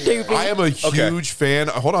 Arachnophobia. I am a huge fan.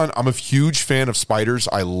 Hold on. I'm a huge fan of spiders.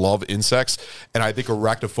 I love insects, and I think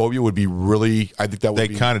arachnophobia would be really. I think that would.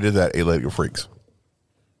 They kind of did that. Eight-Legged Freaks.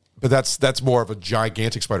 But that's more of a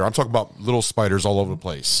gigantic spider. I'm talking about little spiders all over the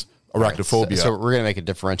place. Arachnophobia. Right, so we're gonna make a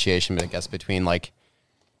differentiation, I guess, between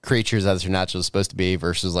creatures as they're naturally supposed to be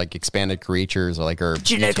versus expanded creatures or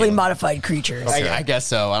genetically modified creatures. Okay. I guess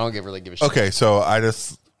so. I don't really give a shit. Okay, so I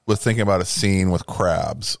just was thinking about a scene with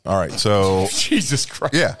crabs. All right, so Jesus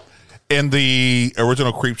Christ. Yeah, in the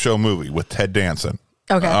original Creepshow movie with Ted Danson.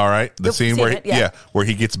 Okay. All right. The scene where where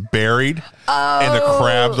he gets buried and the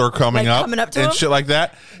crabs are coming up to and him? shit like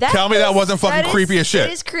that. Tell me that wasn't fucking creepy as shit.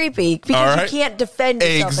 It is creepy because you can't defend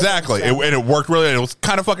yourself. Exactly. And it worked really. It was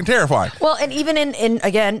kind of fucking terrifying. Well, and even in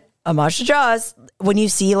again, homage to Jaws, when you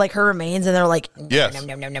see her remains and they're yes.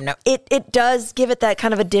 no, it does give it that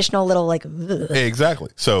kind of additional little ugh. Exactly.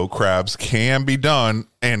 So crabs can be done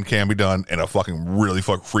in a fucking really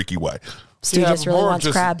fucking freaky way. Stu just really wants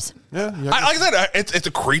crabs. Yeah, like I said, it's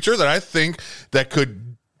a creature that I think that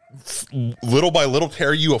could little by little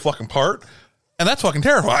tear you a fucking part, and that's fucking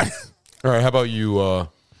terrifying. All right, how about you,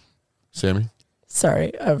 Sammy?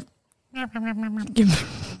 Sorry,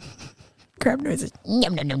 crab noises.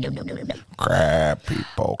 Crab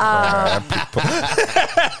people. Crab people.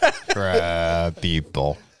 Crab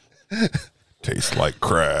people. Taste like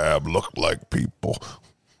crab. Look like people.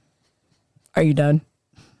 Are you done?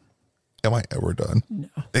 Am I ever done? No.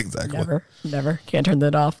 Exactly. Never. Can't turn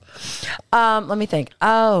that off. Let me think.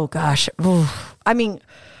 Oh gosh. Oof. I mean,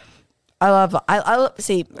 I love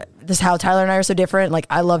see this is how Tyler and I are so different.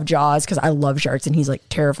 I love Jaws because I love sharks and he's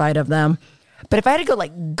terrified of them. But if I had to go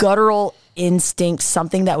guttural instinct,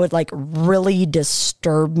 something that would really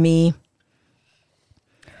disturb me,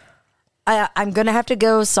 I'm gonna have to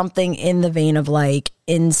go something in the vein of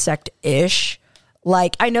insect-ish.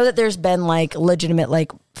 I know that there's been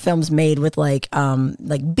legitimate films made with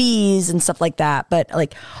bees and stuff like that, but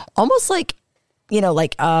almost thinking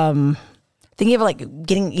of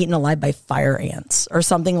getting eaten alive by fire ants or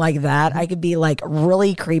something like that. I could be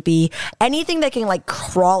really creepy. Anything that can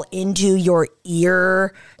crawl into your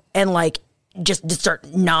ear and just start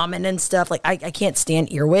nomming and stuff. I can't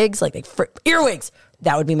stand earwigs. Earwigs.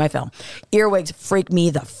 that would be my film. Earwigs freak me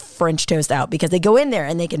the French toast out because they go in there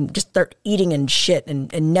and they can just start eating and shit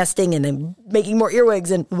and nesting and then making more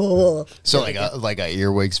earwigs and. So like a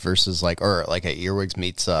earwigs versus or a earwigs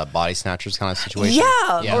meets Body Snatchers kind of situation.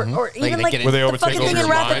 Yeah. Or even like where they the overtake fucking thing in your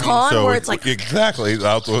Wrath of mind. Khan So where it's like exactly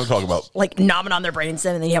that's what I'm talking about. like nomming on their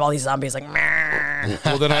brainstem and then you have all these zombies like. Meh.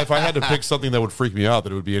 Well, then if I had to pick something that would freak me out,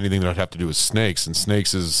 that it would be anything that I'd have to do with snakes. And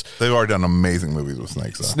snakes is They've already done amazing movies with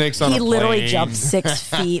snakes. Though. snakes on He a literally plane. jumped 6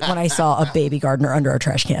 feet when I saw a baby gardener under a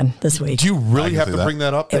trash can this week. Do you really can have see to that. bring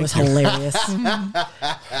that up? It was hilarious.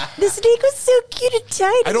 The snake was so cute and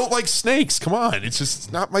tiny. I don't like snakes. Come on,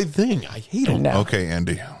 it's not my thing. I hate them. No. Okay,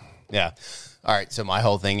 Andy. Yeah. All right. So my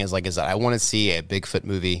whole thing is that I want to see a Bigfoot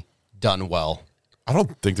movie done well. I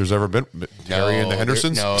don't think there's ever been Terry and the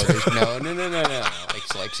Hendersons. No.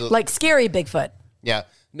 Like scary Bigfoot. Yeah.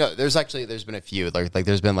 No, there's been a few.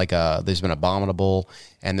 There's been Abominable,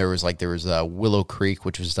 and there was Willow Creek,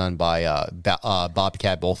 which was done by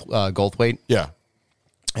Bobcat Goldthwait. Yeah.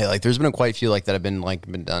 Yeah, there's been quite a few that have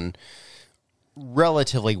been done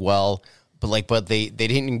relatively well, but they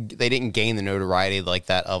didn't gain the notoriety like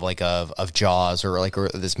that of Jaws or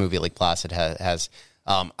this movie Lake Placid has.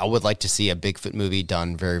 I would like to see a Bigfoot movie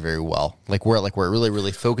done very, very well. Where it really,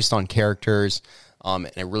 really focused on characters, and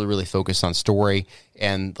it really, really focused on story,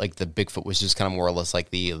 and the Bigfoot was just kind of more or less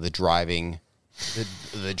the driving.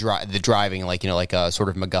 The driving, a sort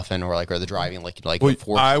of MacGuffin, or the driving, Well,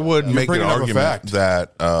 I would make an bringing up a argument fact.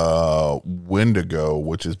 that Wendigo,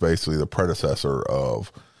 which is basically the predecessor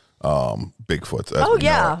of Bigfoots. Oh,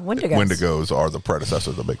 yeah, Wendigos. Wendigos are the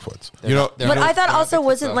predecessors of Bigfoots. But I thought also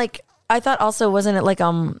wasn't it like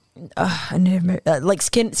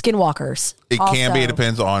skinwalkers? It can be. It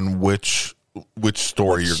depends on which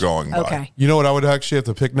story you're going by. Okay. You know what I would actually have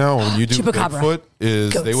to pick now when you do Chupacabra. Bigfoot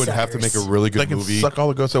is Goat they would have to make a really They good can movie suck all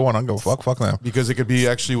the ghosts they want. I can go fuck them. because it could be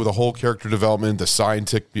actually with a whole character development, the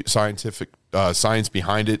scientific science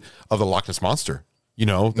behind it of the Loch Ness monster.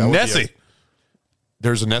 That would be Nessie.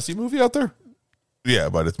 there's a Nessie movie out there. Yeah,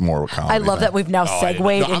 but it's more of a comedy. I love that we've now segued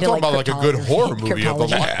I'm into talking about a good horror movie of the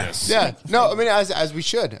Loch cryptology. Ness. Yeah, no, I mean as we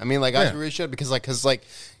should. I mean as we really should because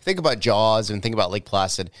think about Jaws and think about Lake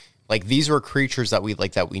Placid. These were creatures that we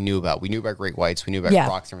knew about. We knew about great whites. We knew about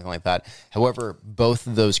crocs and everything like that. However, both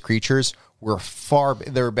of those creatures were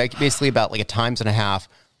they were basically about a times and a half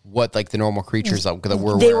what the normal creatures that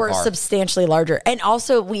were. They were substantially larger, and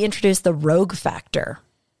also we introduced the rogue factor.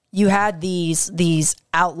 You had these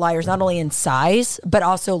outliers not only in size but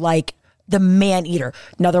also the man eater.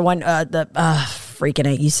 Another one,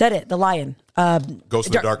 freaking it. You said it. The lion. Ghost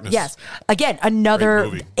in the Darkness. Yes. Again,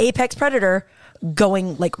 another apex predator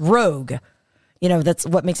going rogue. That's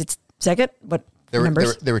what makes it second. What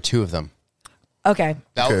numbers? There were two of them. Okay.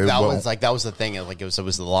 That was the thing. It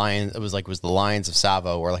was the lion. It was the lions of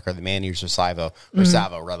Savo, or the man eaters of Savo, or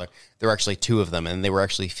Savo rather. There were actually two of them, and they were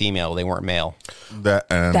actually female. They weren't male.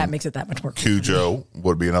 That makes it that much more. Cujo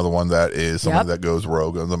would be another one that is something that goes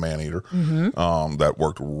rogue as a man eater. That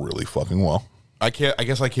worked really fucking well. I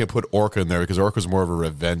guess I can't put Orca in there because Orca's more of a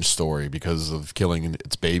revenge story because of killing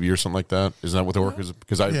its baby or something like that. Isn't that what the Orca is?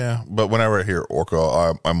 But whenever I hear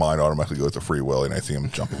Orca, my mind automatically goes to Free Willy, and I see him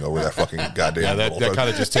jumping over that fucking goddamn. Yeah, that kind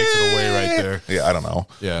of just takes it away right there. Yeah, I don't know.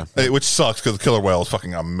 Yeah, which sucks because the killer whale is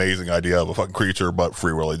fucking amazing idea of a fucking creature, but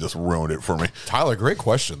Free Willy just ruined it for me. Tyler, great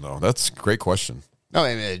question though. That's a great question. No,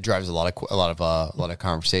 I mean, it drives a lot of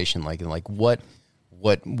conversation. What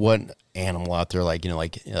animal out there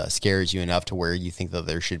scares you enough to where you think that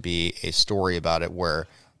there should be a story about it where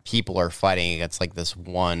people are fighting against this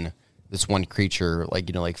one creature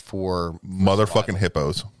for motherfucking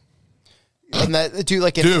hippos. And that dude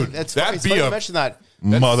that's that'd funny be you mentioned that.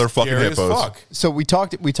 Motherfucking hippos. So we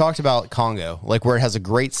talked about Congo, where it has a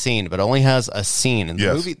great scene, but only has a scene. And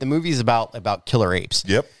the movie is about killer apes.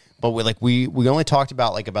 Yep. But we only talked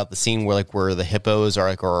about about the scene where the hippos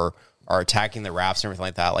are attacking the rafts and everything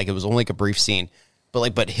like that. It was only a brief scene.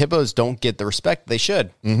 But hippos don't get the respect they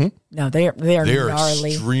should. Mm-hmm. No, they are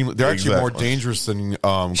gnarly. Extremely. They're actually more dangerous than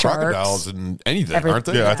crocodiles and anything, aren't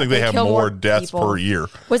they? Yeah, I think they have more deaths people. per year.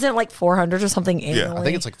 Wasn't it 400 or something annually? I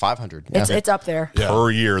think it's 500. It's up there. Yeah.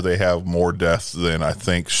 Per year, they have more deaths than I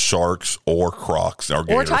think sharks or crocs or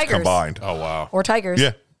gators tigers combined. Oh wow. Or tigers.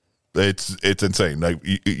 Yeah. It's insane.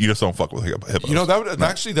 You just don't fuck with hippos.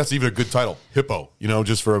 That's even a good title, Hippo.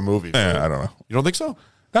 Just for a movie. I don't know. You don't think so?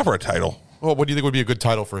 Not for a title. Well, what do you think would be a good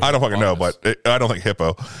title for? I don't fucking know, but I don't think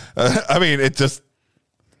hippo. I mean, it just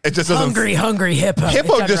doesn't. Hungry hippo.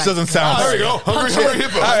 Hippo just doesn't sound. There you go. Hungry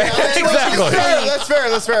hippo. Exactly.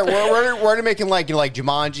 That's fair. We're already making like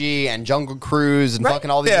Jumanji and Jungle Cruise and fucking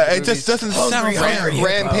all these. Yeah, it just doesn't sound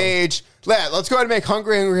Rampage. Let's go ahead and make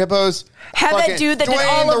Hungry Hippos. Have that dude that did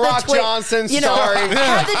all of the Rock Johnson, sorry.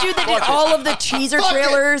 Have the dude that did all of the teaser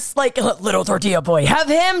trailers, like Little Tortilla Boy. Have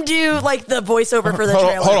him do like the voiceover for the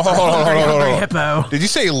trailer. Hold on. Hippo. Did you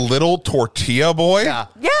say Little Tortilla Boy? Yeah.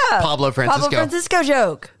 Pablo Francisco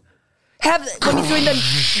joke. Have when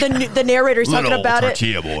he's doing the narrator's talking about it.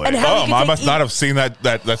 Boy. And I must not have seen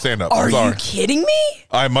that stand up. Are you kidding me?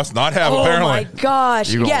 I must not have. Oh apparently. my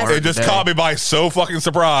gosh! Yes, it just caught me by so fucking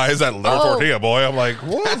surprise that Little Tortilla Boy. I'm like,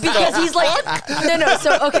 what? Because he's like, no.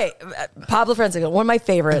 So okay, Pablo Francisco, one of my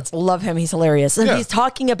favorites. Love him. He's hilarious. And he's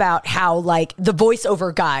talking about how like the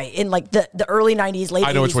voiceover guy in like the early '90s, late 80s.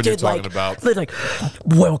 I know which one you're talking about. Like,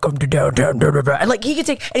 welcome to downtown. And like he could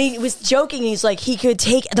take, and he was joking. He's like he could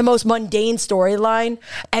take the most mundane storyline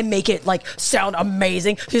and make it like sound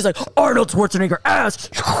amazing. He's like Arnold Schwarzenegger ass.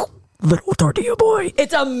 Little Tortilla Boy.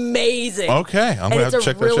 It's amazing. Okay, I'm gonna have to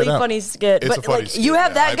check that shit out. It's a really funny skit. It's but a funny like skit, you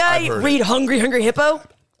have that I've guy heard read it. Hungry Hippo,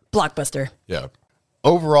 blockbuster. Yeah.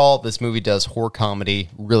 Overall, this movie does horror comedy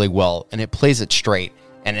really well, and it plays it straight,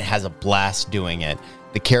 and it has a blast doing it.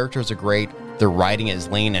 The characters are great. The writing is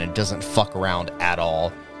lean, and it doesn't fuck around at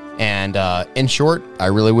all. And in short, I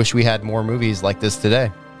really wish we had more movies like this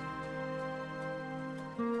today.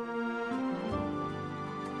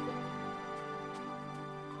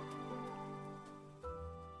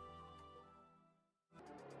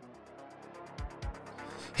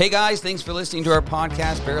 Hey guys, thanks for listening to our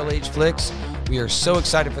podcast, Barrel Age Flicks. We are so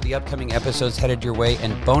excited for the upcoming episodes headed your way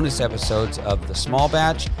and bonus episodes of The Small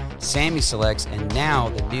Batch, Sammy Selects, and now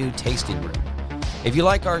the new Tasting Room. If you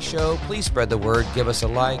like our show, please spread the word, give us a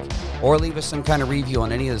like, or leave us some kind of review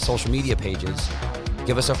on any of the social media pages.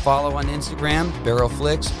 Give us a follow on Instagram, Barrel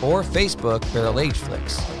Flicks, or Facebook, Barrel Age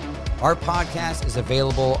Flicks. Our podcast is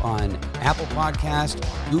available on Apple Podcast,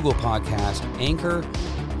 Google Podcast, Anchor,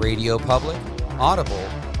 Radio Public, Audible,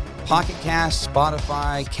 Pocket Cast,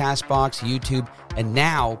 Spotify, CastBox, YouTube, and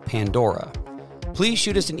now Pandora. Please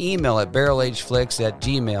shoot us an email at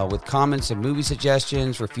barrelageflicks@gmail.com with comments and movie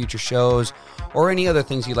suggestions for future shows or any other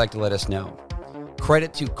things you'd like to let us know.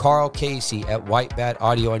 Credit to Carl Casey at White Bat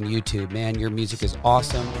Audio on YouTube. Man, your music is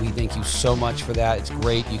awesome. We thank you so much for that. It's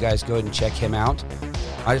great. You guys go ahead and check him out.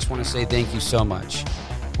 I just want to say thank you so much.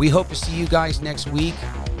 We hope to see you guys next week.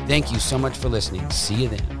 Thank you so much for listening. See you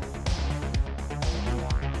then.